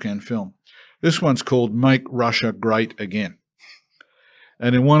marvellous book and film. This one's called Make Russia Great Again.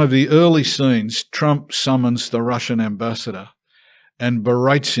 And in one of the early scenes, Trump summons the Russian ambassador and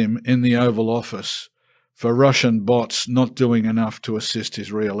berates him in the Oval Office for Russian bots not doing enough to assist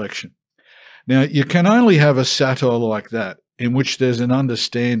his re-election. Now, you can only have a satire like that in which there's an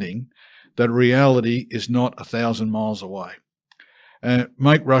understanding that reality is not 1,000 miles away.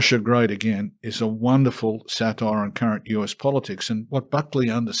 Make Russia Great Again is a wonderful satire on current US politics. And what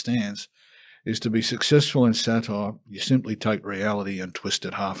Buckley understands is to be successful in satire, you simply take reality and twist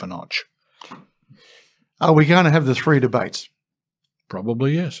it half a notch. Are we going to have the 3 debates?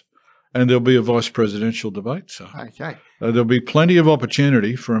 Probably yes. And there'll be a vice presidential debate. So Okay. There'll be plenty of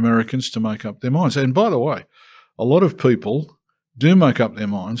opportunity for Americans to make up their minds. And by the way, a lot of people do make up their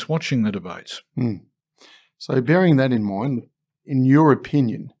minds watching the debates. So bearing that in mind, in your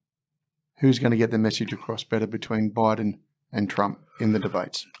opinion, who's going to get the message across better between Biden and Trump in the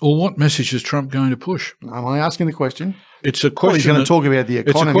debates? Well, what message is Trump going to push? I'm only asking the question. It's a Well, question. he's going to talk about the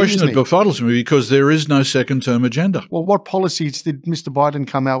economy. It's a question isn't that he? befuddles me because there is no second-term agenda. Well, what policies did Mr. Biden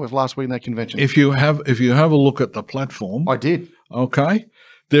come out with last week in that convention? If you have a look at the platform, I did. okay,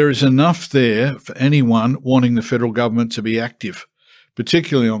 there is enough there for anyone wanting the federal government to be active,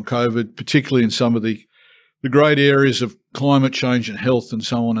 particularly on COVID, particularly in some of the great areas of climate change and health and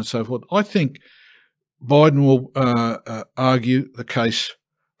so on and so forth. I think Biden will argue the case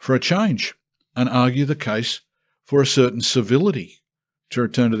for a change and argue the case for a certain civility to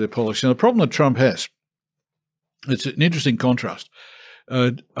return to their policy. Now, the problem that Trump has, it's an interesting contrast.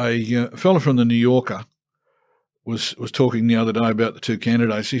 A fellow from the New Yorker was talking the other day about the two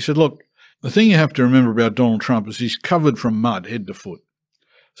candidates. He said, look, the thing you have to remember about Donald Trump is he's covered from mud head to foot.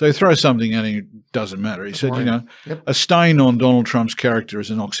 So you throw something at him, it doesn't matter. He said, a stain on Donald Trump's character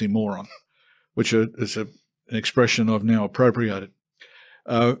is an oxymoron, which is an expression I've now appropriated.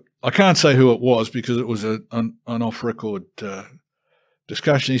 I can't say who it was because it was an off-record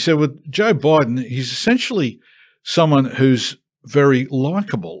discussion. He said with Joe Biden, he's essentially someone who's very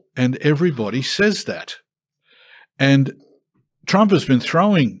likable, and everybody says that. And Trump has been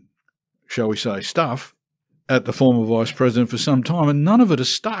throwing, shall we say, stuff at the former vice president for some time, and none of it has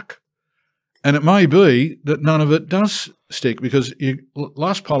stuck. And it may be that none of it does stick because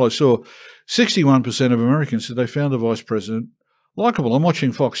last poll I saw, 61% of Americans said they found the vice president likable. I'm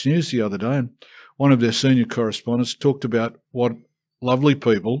watching Fox News the other day, and one of their senior correspondents talked about what lovely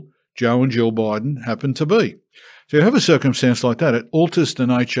people Joe and Jill Biden happen to be. So you have a circumstance like that, it alters the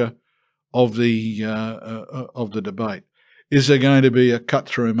nature of the debate. Is there going to be a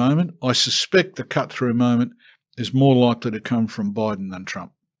cut-through moment? I suspect the cut-through moment is more likely to come from Biden than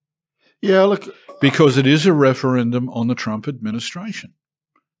Trump. Yeah, look. Because it is a referendum on the Trump administration.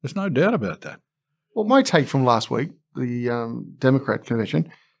 There's no doubt about that. Well, my take from last week, the Democrat convention,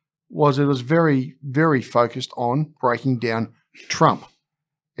 was it was very, very focused on breaking down Trump.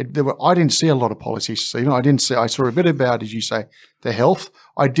 I didn't see a lot of policies, Stephen. I saw a bit about, as you say, the health.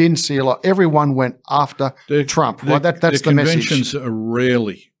 I didn't see a lot. Everyone went after Trump. Right? That's the message. Conventions are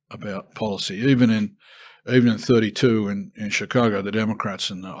rarely about policy. Even in 32 in Chicago, the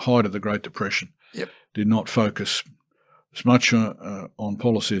Democrats in the height of the Great Depression did not focus as much on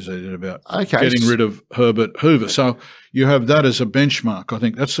policy as they did about getting rid of Herbert Hoover. So you have that as a benchmark. I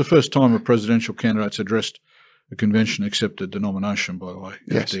think that's the first time a presidential candidate's addressed a convention accepted the nomination, by the way,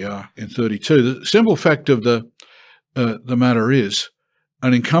 FDR, in 32. The simple fact of the matter is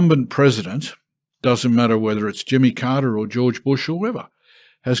an incumbent president, doesn't matter whether it's Jimmy Carter or George Bush or whoever,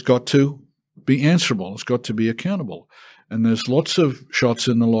 has got to be answerable. It's got to be accountable. And there's lots of shots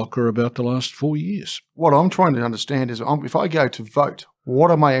in the locker about the last 4 years. What I'm trying to understand is if I go to vote,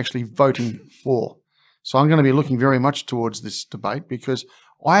 what am I actually voting for? So I'm going to be looking very much towards this debate because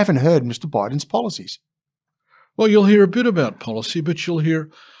I haven't heard Mr. Biden's policies. Well, you'll hear a bit about policy, but you'll hear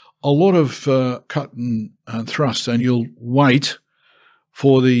a lot of cut and thrust, and you'll wait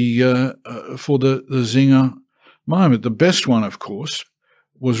for the zinger moment. The best one, of course,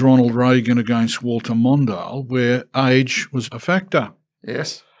 was Ronald Reagan against Walter Mondale, where age was a factor.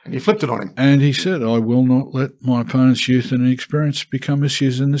 Yes, and he flipped it on him. And he said, I will not let my opponent's youth and inexperience become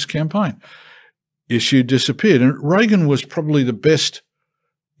issues in this campaign. Issue disappeared. And Reagan was probably the best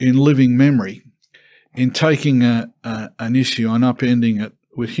in living memory in taking an issue and upending it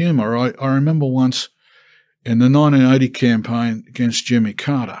with humour. I remember once in the 1980 campaign against Jimmy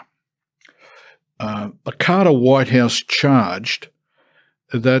Carter, the Carter White House charged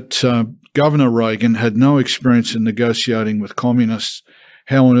that Governor Reagan had no experience in negotiating with communists.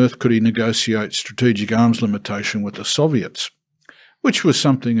 How on earth could he negotiate strategic arms limitation with the Soviets, which was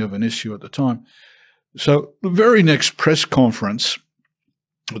something of an issue at the time. So the very next press conference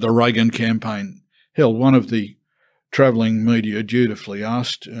the Reagan campaign held, one of the travelling media dutifully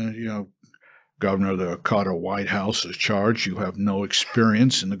asked, Governor, the Carter White House is charged you have no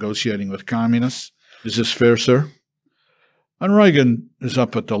experience in negotiating with communists. Is this fair, sir? And Reagan is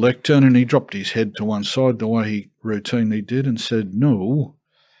up at the lectern and he dropped his head to one side the way he routinely did and said, no,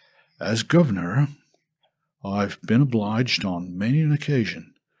 as governor, I've been obliged on many an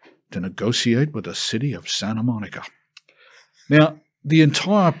occasion to negotiate with the city of Santa Monica. Now, the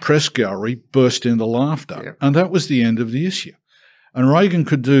entire press gallery burst into laughter, and that was the end of the issue. And Reagan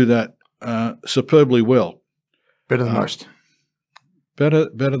could do that superbly well. Better than most.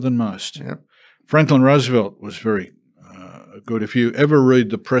 Better than most. Yep. Franklin Roosevelt was very good. If you ever read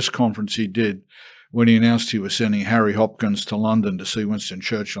the press conference he did when he announced he was sending Harry Hopkins to London to see Winston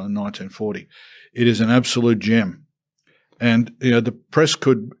Churchill in 1940, it is an absolute gem. And the press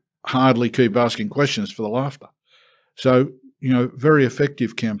could hardly keep asking questions for the laughter. So, very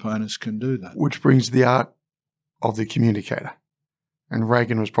effective campaigners can do that. Which brings the art of the communicator. And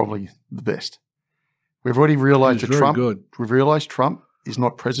Reagan was probably the best. We've already realised We've realised Trump is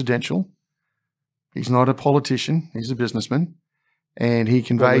not presidential. He's not a politician. He's a businessman. And he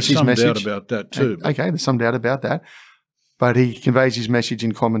conveys his message. There's some doubt about that too. Okay, there's some doubt about that. But he conveys his message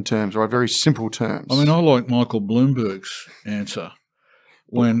in common terms, or very simple terms. I mean, I like Michael Bloomberg's answer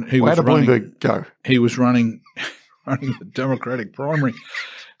when he was running. How did Bloomberg go? He was running the Democratic primary,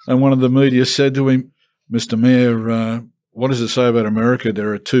 and one of the media said to him, "Mr. Mayor, what does it say about America?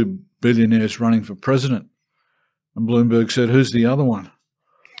 There are 2 billionaires running for president." And Bloomberg said, "Who's the other one?"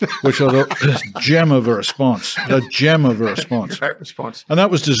 Which I thought was a gem of a response. A gem of a response. Great response. And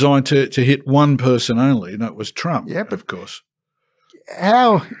that was designed to hit one person only, and that was Trump, of course.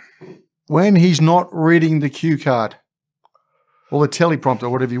 How, when he's not reading the cue card or the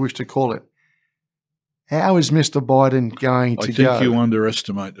teleprompter, whatever you wish to call it, how is Mr. Biden going to go? I think you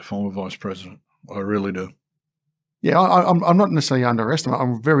underestimate the former vice president. I really do. Yeah, I'm not necessarily underestimating.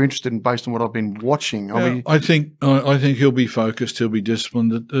 I'm very interested based on what I've been watching. I think he'll be focused. He'll be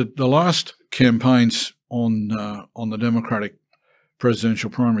disciplined. The last campaigns on the Democratic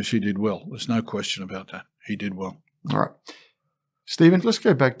presidential primaries, he did well. There's no question about that. He did well. All right, Stephen. Let's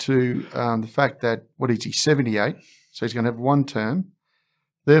go back to the fact that he's 78, so he's going to have one term.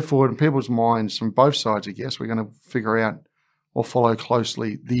 Therefore, in people's minds from both sides, I guess, we're going to figure out or follow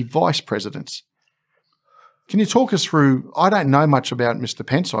closely the vice presidents. Can you talk us through, I don't know much about Mr.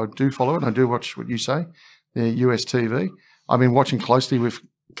 Pence. I do follow it. I do watch what you say, the US TV. I've been watching closely with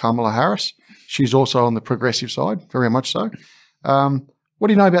Kamala Harris. She's also on the progressive side, very much so. What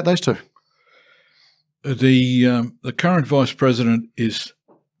do you know about those two? The current vice president is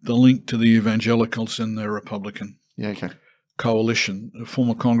the link to the evangelicals in the Republican coalition, a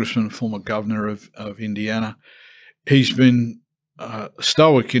former congressman, former governor of Indiana. He's been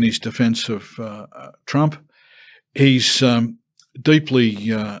stoic in his defense of Trump. He's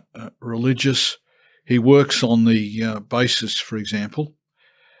deeply religious. He works on the basis, for example,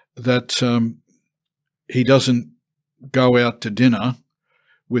 that he doesn't go out to dinner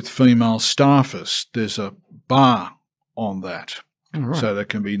with female staffers. There's a bar on that, so there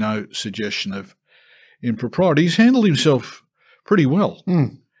can be no suggestion of impropriety. He's handled himself pretty well,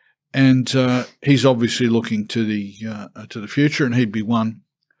 and he's obviously looking to the future, and he'd be one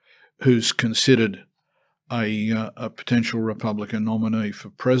who's considered a potential Republican nominee for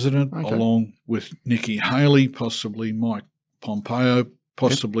president, along with Nikki Haley, possibly Mike Pompeo,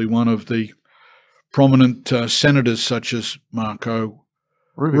 possibly one of the prominent senators such as Marco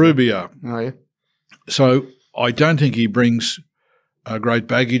Rubio. Oh, yeah. So I don't think he brings a great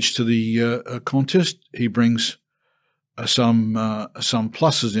baggage to the contest. He brings some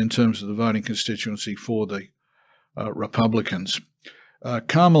pluses in terms of the voting constituency for the Republicans.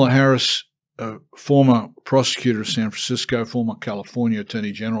 Kamala Harris, former prosecutor of San Francisco, former California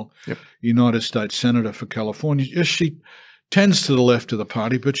Attorney General, United States Senator for California. Yes, she tends to the left of the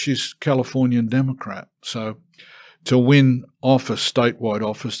party, but she's Californian Democrat. So to win office, statewide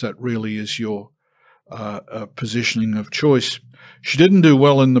office, that really is your positioning of choice. She didn't do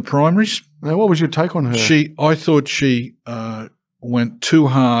well in the primaries. Now, what was your take on her? I thought she went too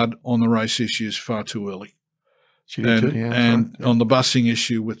hard on the race issues far too early. She did too, yeah. And on the busing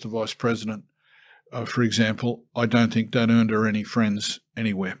issue with the vice president, for example, I don't think that earned her any friends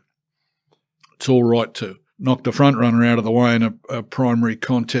anywhere. It's all right to knock the front runner out of the way in a primary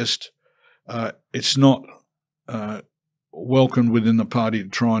contest. It's not welcomed within the party to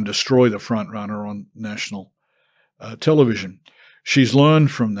try and destroy the front runner on national television. She's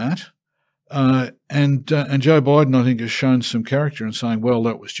learned from that. And Joe Biden, I think, has shown some character in saying, well,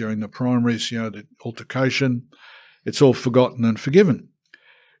 that was during the primaries, the altercation. It's all forgotten and forgiven.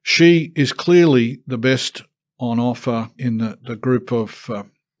 She is clearly the best on offer in the group of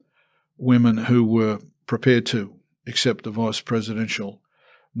women who were prepared to accept the vice presidential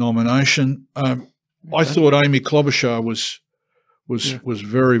nomination. I thought Amy Klobuchar was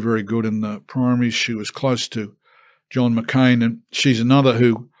very, very good in the primaries. She was close to John McCain, and she's another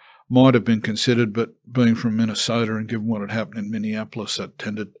who might have been considered, but being from Minnesota and given what had happened in Minneapolis, that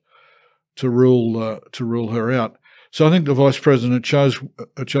tended to rule her out. So I think the Vice President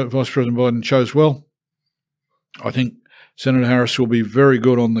Biden chose well. I think Senator Harris will be very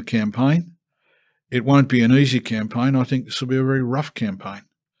good on the campaign. it won't be an easy campaign. I think this will be a very rough campaign.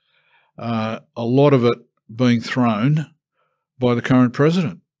 A lot of it being thrown by the current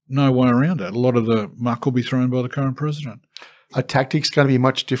president. No way around it. A lot of the muck will be thrown by the current president. Are tactics going to be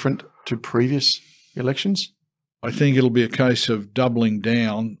much different to previous elections? I think it'll be a case of doubling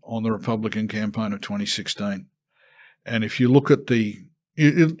down on the Republican campaign of 2016. And if you look at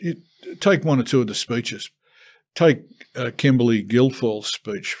take one or two of the speeches. Take Kimberly Guilfoyle's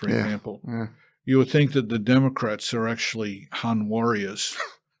speech, for example. Yeah. You would think that the Democrats are actually Hun warriors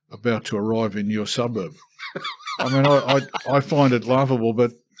about to arrive in your suburb. I mean, I find it laughable,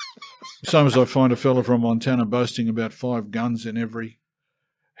 but sometimes I find a fella from Montana boasting about 5 guns in every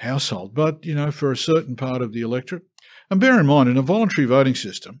household. But, for a certain part of the electorate, and bear in mind, in a voluntary voting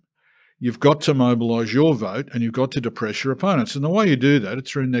system, you've got to mobilise your vote and you've got to depress your opponents. And the way you do that,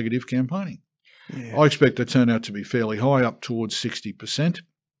 it's through negative campaigning. Yeah. I expect the turnout to be fairly high, up towards 60%.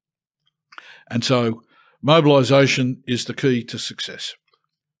 And so mobilisation is the key to success.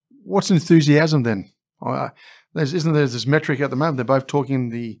 What's enthusiasm then? Isn't there this metric at the moment? They're both talking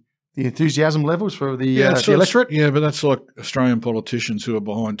the enthusiasm levels for the electorate? Yeah, but that's like Australian politicians who are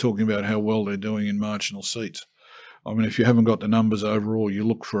behind talking about how well they're doing in marginal seats. I mean, if you haven't got the numbers overall, you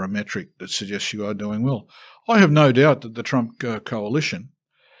look for a metric that suggests you are doing well. I have no doubt that the Trump coalition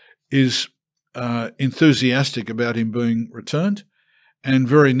is enthusiastic about him being returned and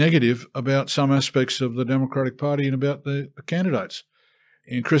very negative about some aspects of the Democratic Party and about the candidates.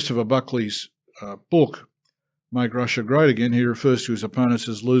 In Christopher Buckley's book, Make Russia Great Again, he refers to his opponents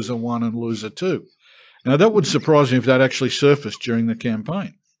as loser 1 and loser 2. Now, that would surprise me if that actually surfaced during the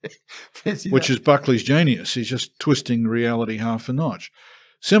campaign, which is Buckley's genius. He's just twisting reality half a notch.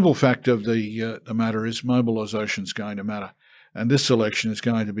 Simple fact of the matter is mobilisation is going to matter, and this election is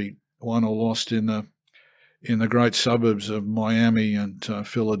going to be won or lost in the great suburbs of Miami and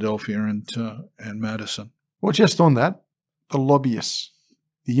Philadelphia and Madison. Well, just on that, the lobbyists,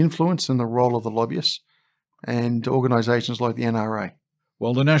 the influence and the role of the lobbyists and organisations like the NRA.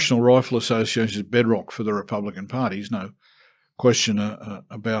 Well, the National Rifle Association is bedrock for the Republican Party. There's no question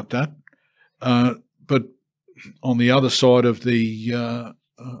about that. But on the other side of the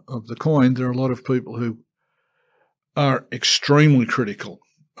coin, there are a lot of people who are extremely critical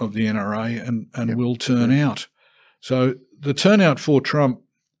of the NRA and will turn out. So the turnout for Trump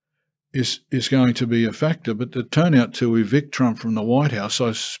is going to be a factor, but the turnout to evict Trump from the White House,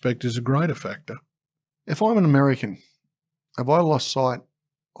 I suspect, is a greater factor. If I'm an American, have I lost sight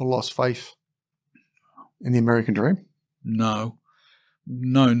or lost faith in the American dream? No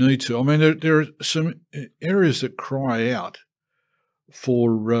need to. I mean, there are some areas that cry out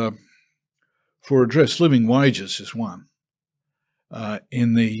for address. Living wages is one.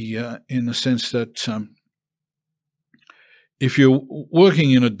 In the sense that if you're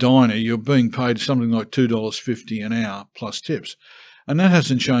working in a diner, you're being paid something like $2.50 an hour plus tips, and that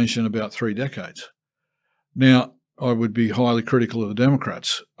hasn't changed in about 3 decades. Now, I would be highly critical of the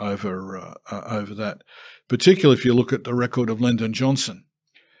Democrats over that, particularly if you look at the record of Lyndon Johnson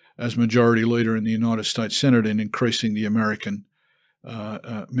as Majority Leader in the United States Senate in increasing the American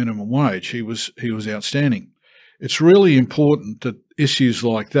minimum wage. He was outstanding. It's really important that issues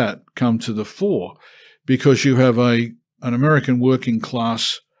like that come to the fore, because you have an American working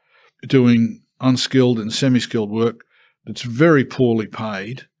class doing unskilled and semi-skilled work that's very poorly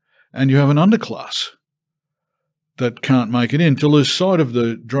paid, and you have an underclass that can't make it in. To lose sight of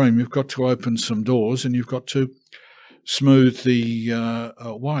the dream, you've got to open some doors and you've got to smooth the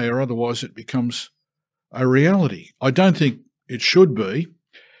way, or otherwise it becomes a reality. I don't think it should be,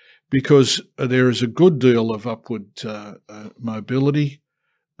 because there is a good deal of upward mobility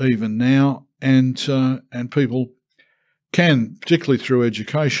even now, and people can, particularly through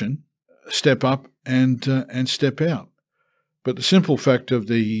education, step up and step out. But the simple fact of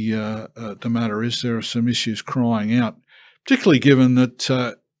the matter is there are some issues crying out, particularly given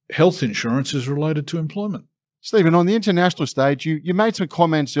that health insurance is related to employment. Stephen, on the international stage, you made some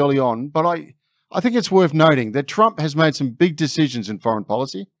comments early on, but I think it's worth noting that Trump has made some big decisions in foreign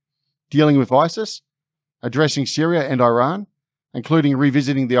policy, dealing with ISIS, addressing Syria and Iran, including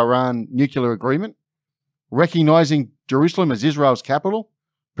revisiting the Iran nuclear agreement, recognising Jerusalem as Israel's capital,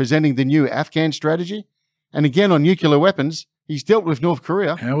 presenting the new Afghan strategy, and again on nuclear weapons, he's dealt with North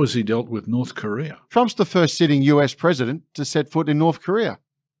Korea. How has he dealt with North Korea? Trump's the first sitting US president to set foot in North Korea.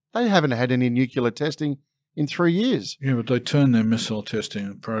 They haven't had any nuclear testing in 3 years. Yeah, but they turned their missile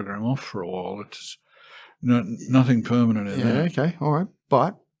testing program off for a while. It's nothing permanent in there. Okay, all right.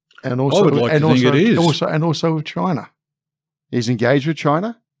 But, and also, I would like to think it is. Also with China. He's engaged with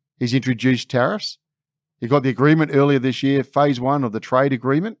China. He's introduced tariffs. He got the agreement earlier this year, phase 1 of the trade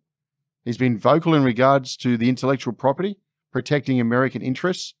agreement. He's been vocal in regards to the intellectual property, protecting American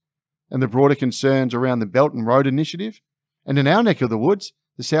interests, and the broader concerns around the Belt and Road Initiative. And in our neck of the woods,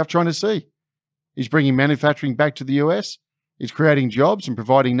 the South China Sea. He's bringing manufacturing back to the US. He's creating jobs and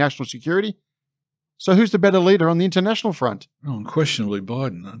providing national security. So who's the better leader on the international front? Oh, unquestionably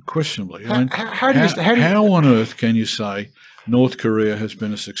Biden, unquestionably. How on earth can you say North Korea has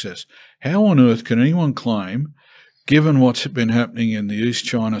been a success? How on earth can anyone claim, given what's been happening in the East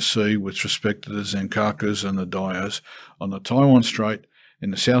China Sea with respect to the Zenkakus and the Dios, on the Taiwan Strait, in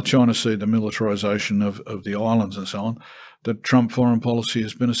the South China Sea, the militarisation of the islands and so on, that Trump foreign policy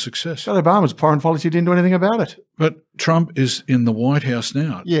has been a success? But Obama's foreign policy didn't do anything about it. But Trump is in the White House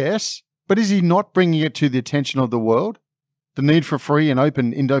now. Yes, but is he not bringing it to the attention of the world? The need for free and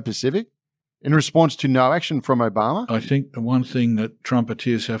open Indo-Pacific in response to no action from Obama? I think the one thing that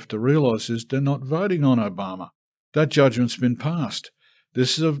Trumpeteers have to realise is they're not voting on Obama. That judgment's been passed.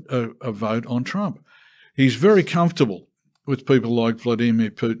 This is a vote on Trump. He's very comfortable with people like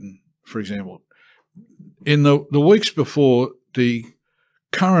Vladimir Putin, for example. In the weeks before the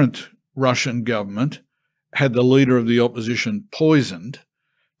current Russian government had the leader of the opposition poisoned,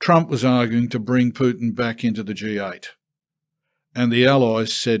 Trump was arguing to bring Putin back into the G8. And the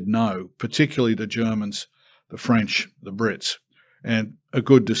Allies said no, particularly the Germans, the French, the Brits, and a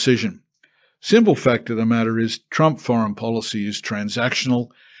good decision. Simple fact of the matter is Trump foreign policy is transactional.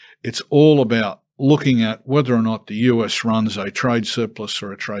 It's all about looking at whether or not the US runs a trade surplus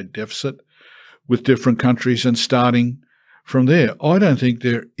or a trade deficit with different countries and starting from there. I don't think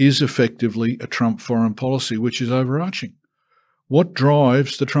there is effectively a Trump foreign policy which is overarching. What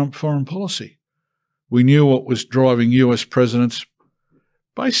drives the Trump foreign policy? We knew what was driving US presidents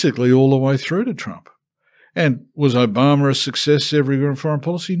basically all the way through to Trump. And was Obama a success everywhere in foreign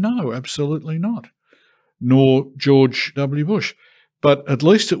policy? No, absolutely not. Nor George W. Bush. But at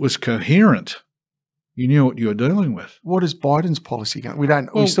least it was coherent. You knew what you were dealing with. What is Biden's policy going?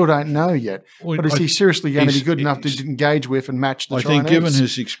 We still don't know yet. But is he seriously going to be good enough to engage with and match the Chinese? I think given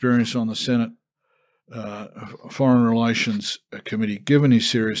his experience on the Senate Foreign Relations Committee, given his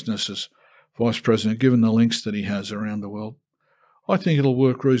seriousness as Vice President, given the links that he has around the world, I think it'll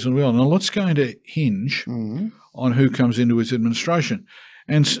work reasonably well. Now, what's going to hinge on who comes into his administration?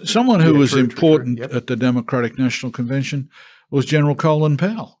 And someone who was important at the Democratic National Convention was General Colin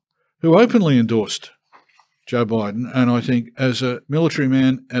Powell, who openly endorsed Joe Biden. And I think as a military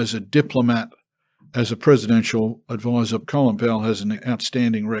man, as a diplomat, as a presidential advisor, Colin Powell has an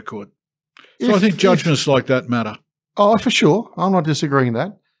outstanding record. So I think judgments like that matter. Oh, for sure. I'm not disagreeing with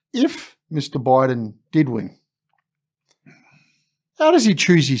that. If Mr. Biden did win, how does he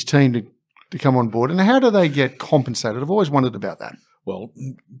choose his team to come on board, and how do they get compensated? I've always wondered about that. Well,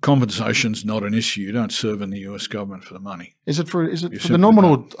 compensation's not an issue. You don't serve in the US government for the money. Is it for the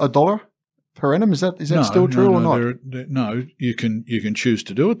nominal $1 per annum? Is that still true or not? No, you can choose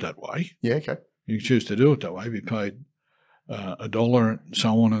to do it that way. Yeah, okay. You can choose to do it that way. Be paid $1 and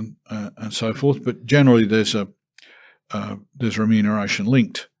so on and so forth. But generally, there's remuneration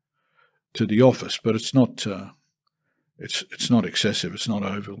linked to the office, but it's not it's not excessive. It's not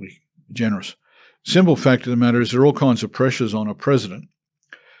overly generous. Simple fact of the matter is there are all kinds of pressures on a president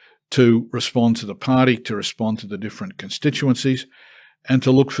to respond to the party, to respond to the different constituencies, and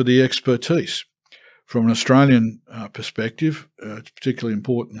to look for the expertise. From an Australian perspective, it's particularly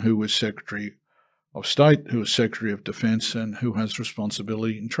important who was Secretary of State, who is Secretary of Defence, and who has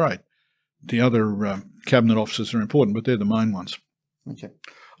responsibility in trade. The other cabinet officers are important, but they're the main ones. Okay.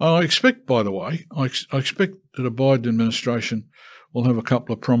 I expect, by the way, I expect that a Biden administration will have a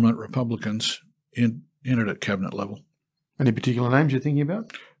couple of prominent Republicans in it at cabinet level. Any particular names you're thinking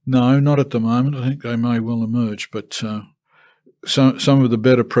about? No, not at the moment. I think they may well emerge, but some of the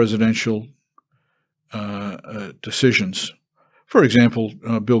better presidential decisions. For example,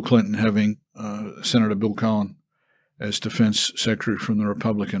 Bill Clinton having Senator Bill Cohen as Defence Secretary from the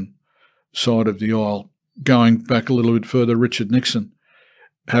Republican side of the aisle. Going back a little bit further, Richard Nixon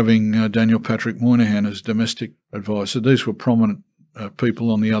having Daniel Patrick Moynihan as domestic advisor. These were prominent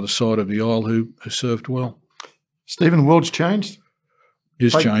people on the other side of the aisle who served well. Stephen, the world's changed.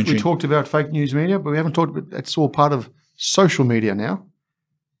 Is changing. We talked about fake news media, but we haven't talked about it's all part of social media now.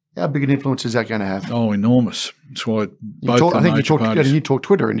 How big an influence is that going to have? Oh, enormous. That's why both you talked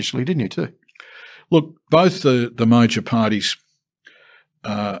Twitter initially, didn't you, too? Look, both the major parties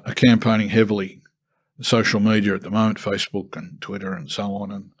are campaigning heavily social media at the moment, Facebook and Twitter and so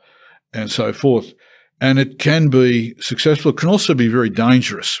on and so forth. And it can be successful. It can also be very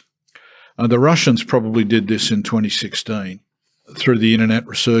dangerous. The Russians probably did this in 2016 through the Internet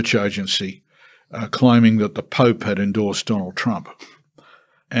Research Agency, claiming that the Pope had endorsed Donald Trump.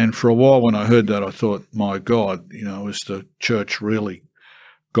 And for a while when I heard that, I thought, my God, is the church really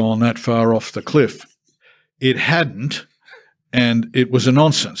gone that far off the cliff? It hadn't, and it was a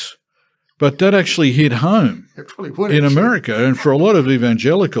nonsense. But that actually hit home in America. And for a lot of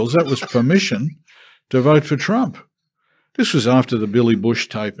evangelicals, that was permission to vote for Trump. This was after the Billy Bush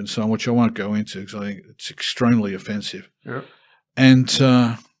tape and so on, which I won't go into because I think it's extremely offensive. Yep.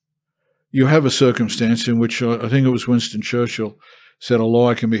 And you have a circumstance in which I think it was Winston Churchill said a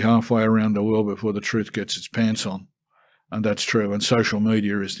lie can be halfway around the world before the truth gets its pants on. And that's true. And social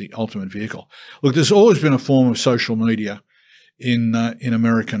media is the ultimate vehicle. Look, there's always been a form of social media in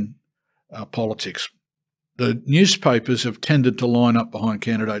American politics. The newspapers have tended to line up behind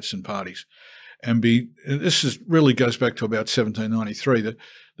candidates and parties. And really goes back to about 1793.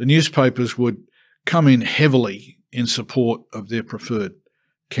 The newspapers would come in heavily in support of their preferred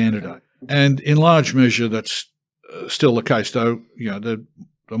candidate. And in large measure, that's still the case, though, the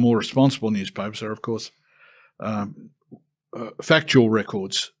more responsible newspapers are, of course, factual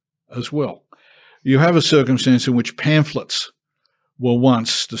records as well. You have a circumstance in which pamphlets were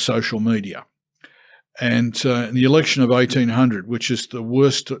once the social media. And in the election of 1800, which is the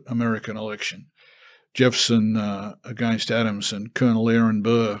worst American election, Jefferson against Adams, and Colonel Aaron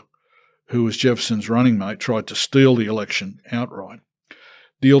Burr, who was Jefferson's running mate, tried to steal the election outright.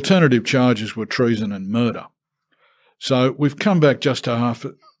 The alternative charges were treason and murder. So we've come back just to half.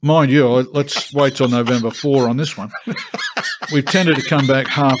 Mind you, let's wait till November 4 on this one. We've tended to come back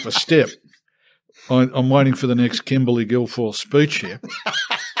half a step. I'm waiting for the next Kimberly Guilfoyle speech here.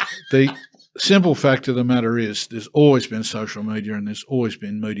 The simple fact of the matter is there's always been social media and there's always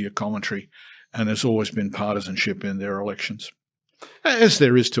been media commentary and there's always been partisanship in their elections, as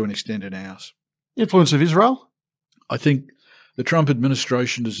there is to an extent in ours. Influence of Israel? I think the Trump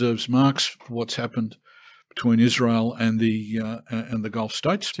administration deserves marks for what's happened between Israel and the Gulf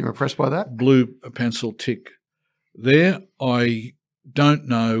states. So you're impressed by that? Blue pencil tick there. I don't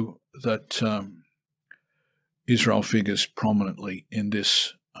know that Israel figures prominently in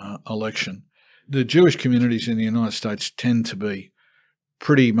this election. The Jewish communities in the United States tend to be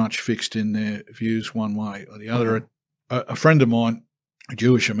pretty much fixed in their views one way or the other. A friend of mine, a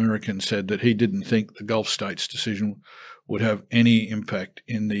Jewish American, said that he didn't think the Gulf states decision would have any impact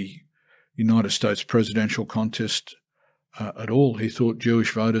in the United States presidential contest at all. He thought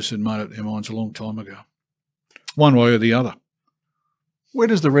Jewish voters had made up their minds a long time ago, one way or the other. Where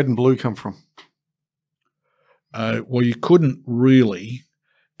does the red and blue come from? Well, you couldn't really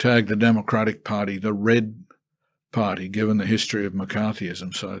tag the Democratic Party the red party, given the history of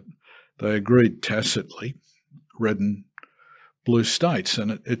McCarthyism. So they agreed tacitly, red and blue states.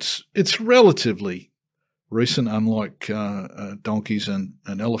 And it's relatively recent, unlike donkeys and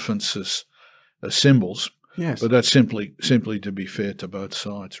elephants as symbols. Yes. But that's simply to be fair to both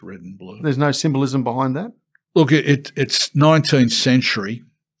sides, red and blue. There's no symbolism behind that? Look, it's 19th century,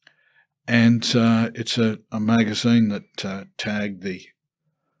 and it's a magazine that tagged the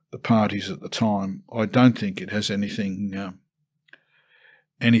parties at the time. I don't think it has anything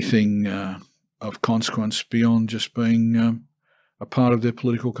of consequence beyond just being a part of their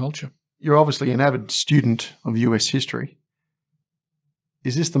political culture. You're obviously an avid student of US history.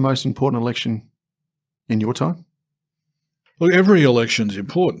 Is this the most important election in your time? Look, every election's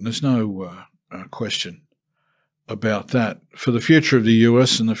important. There's no question about that. For the future of the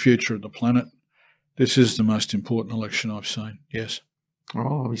US and the future of the planet, this is the most important election I've seen, yes.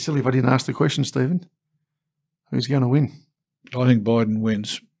 Oh, I'd be silly if I didn't ask the question, Stephen. Who's going to win? I think Biden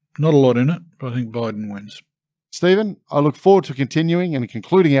wins. Not a lot in it, but I think Biden wins. Stephen, I look forward to continuing and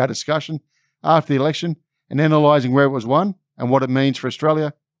concluding our discussion after the election and analysing where it was won and what it means for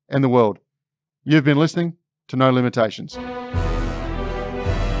Australia and the world. You've been listening to No Limitations.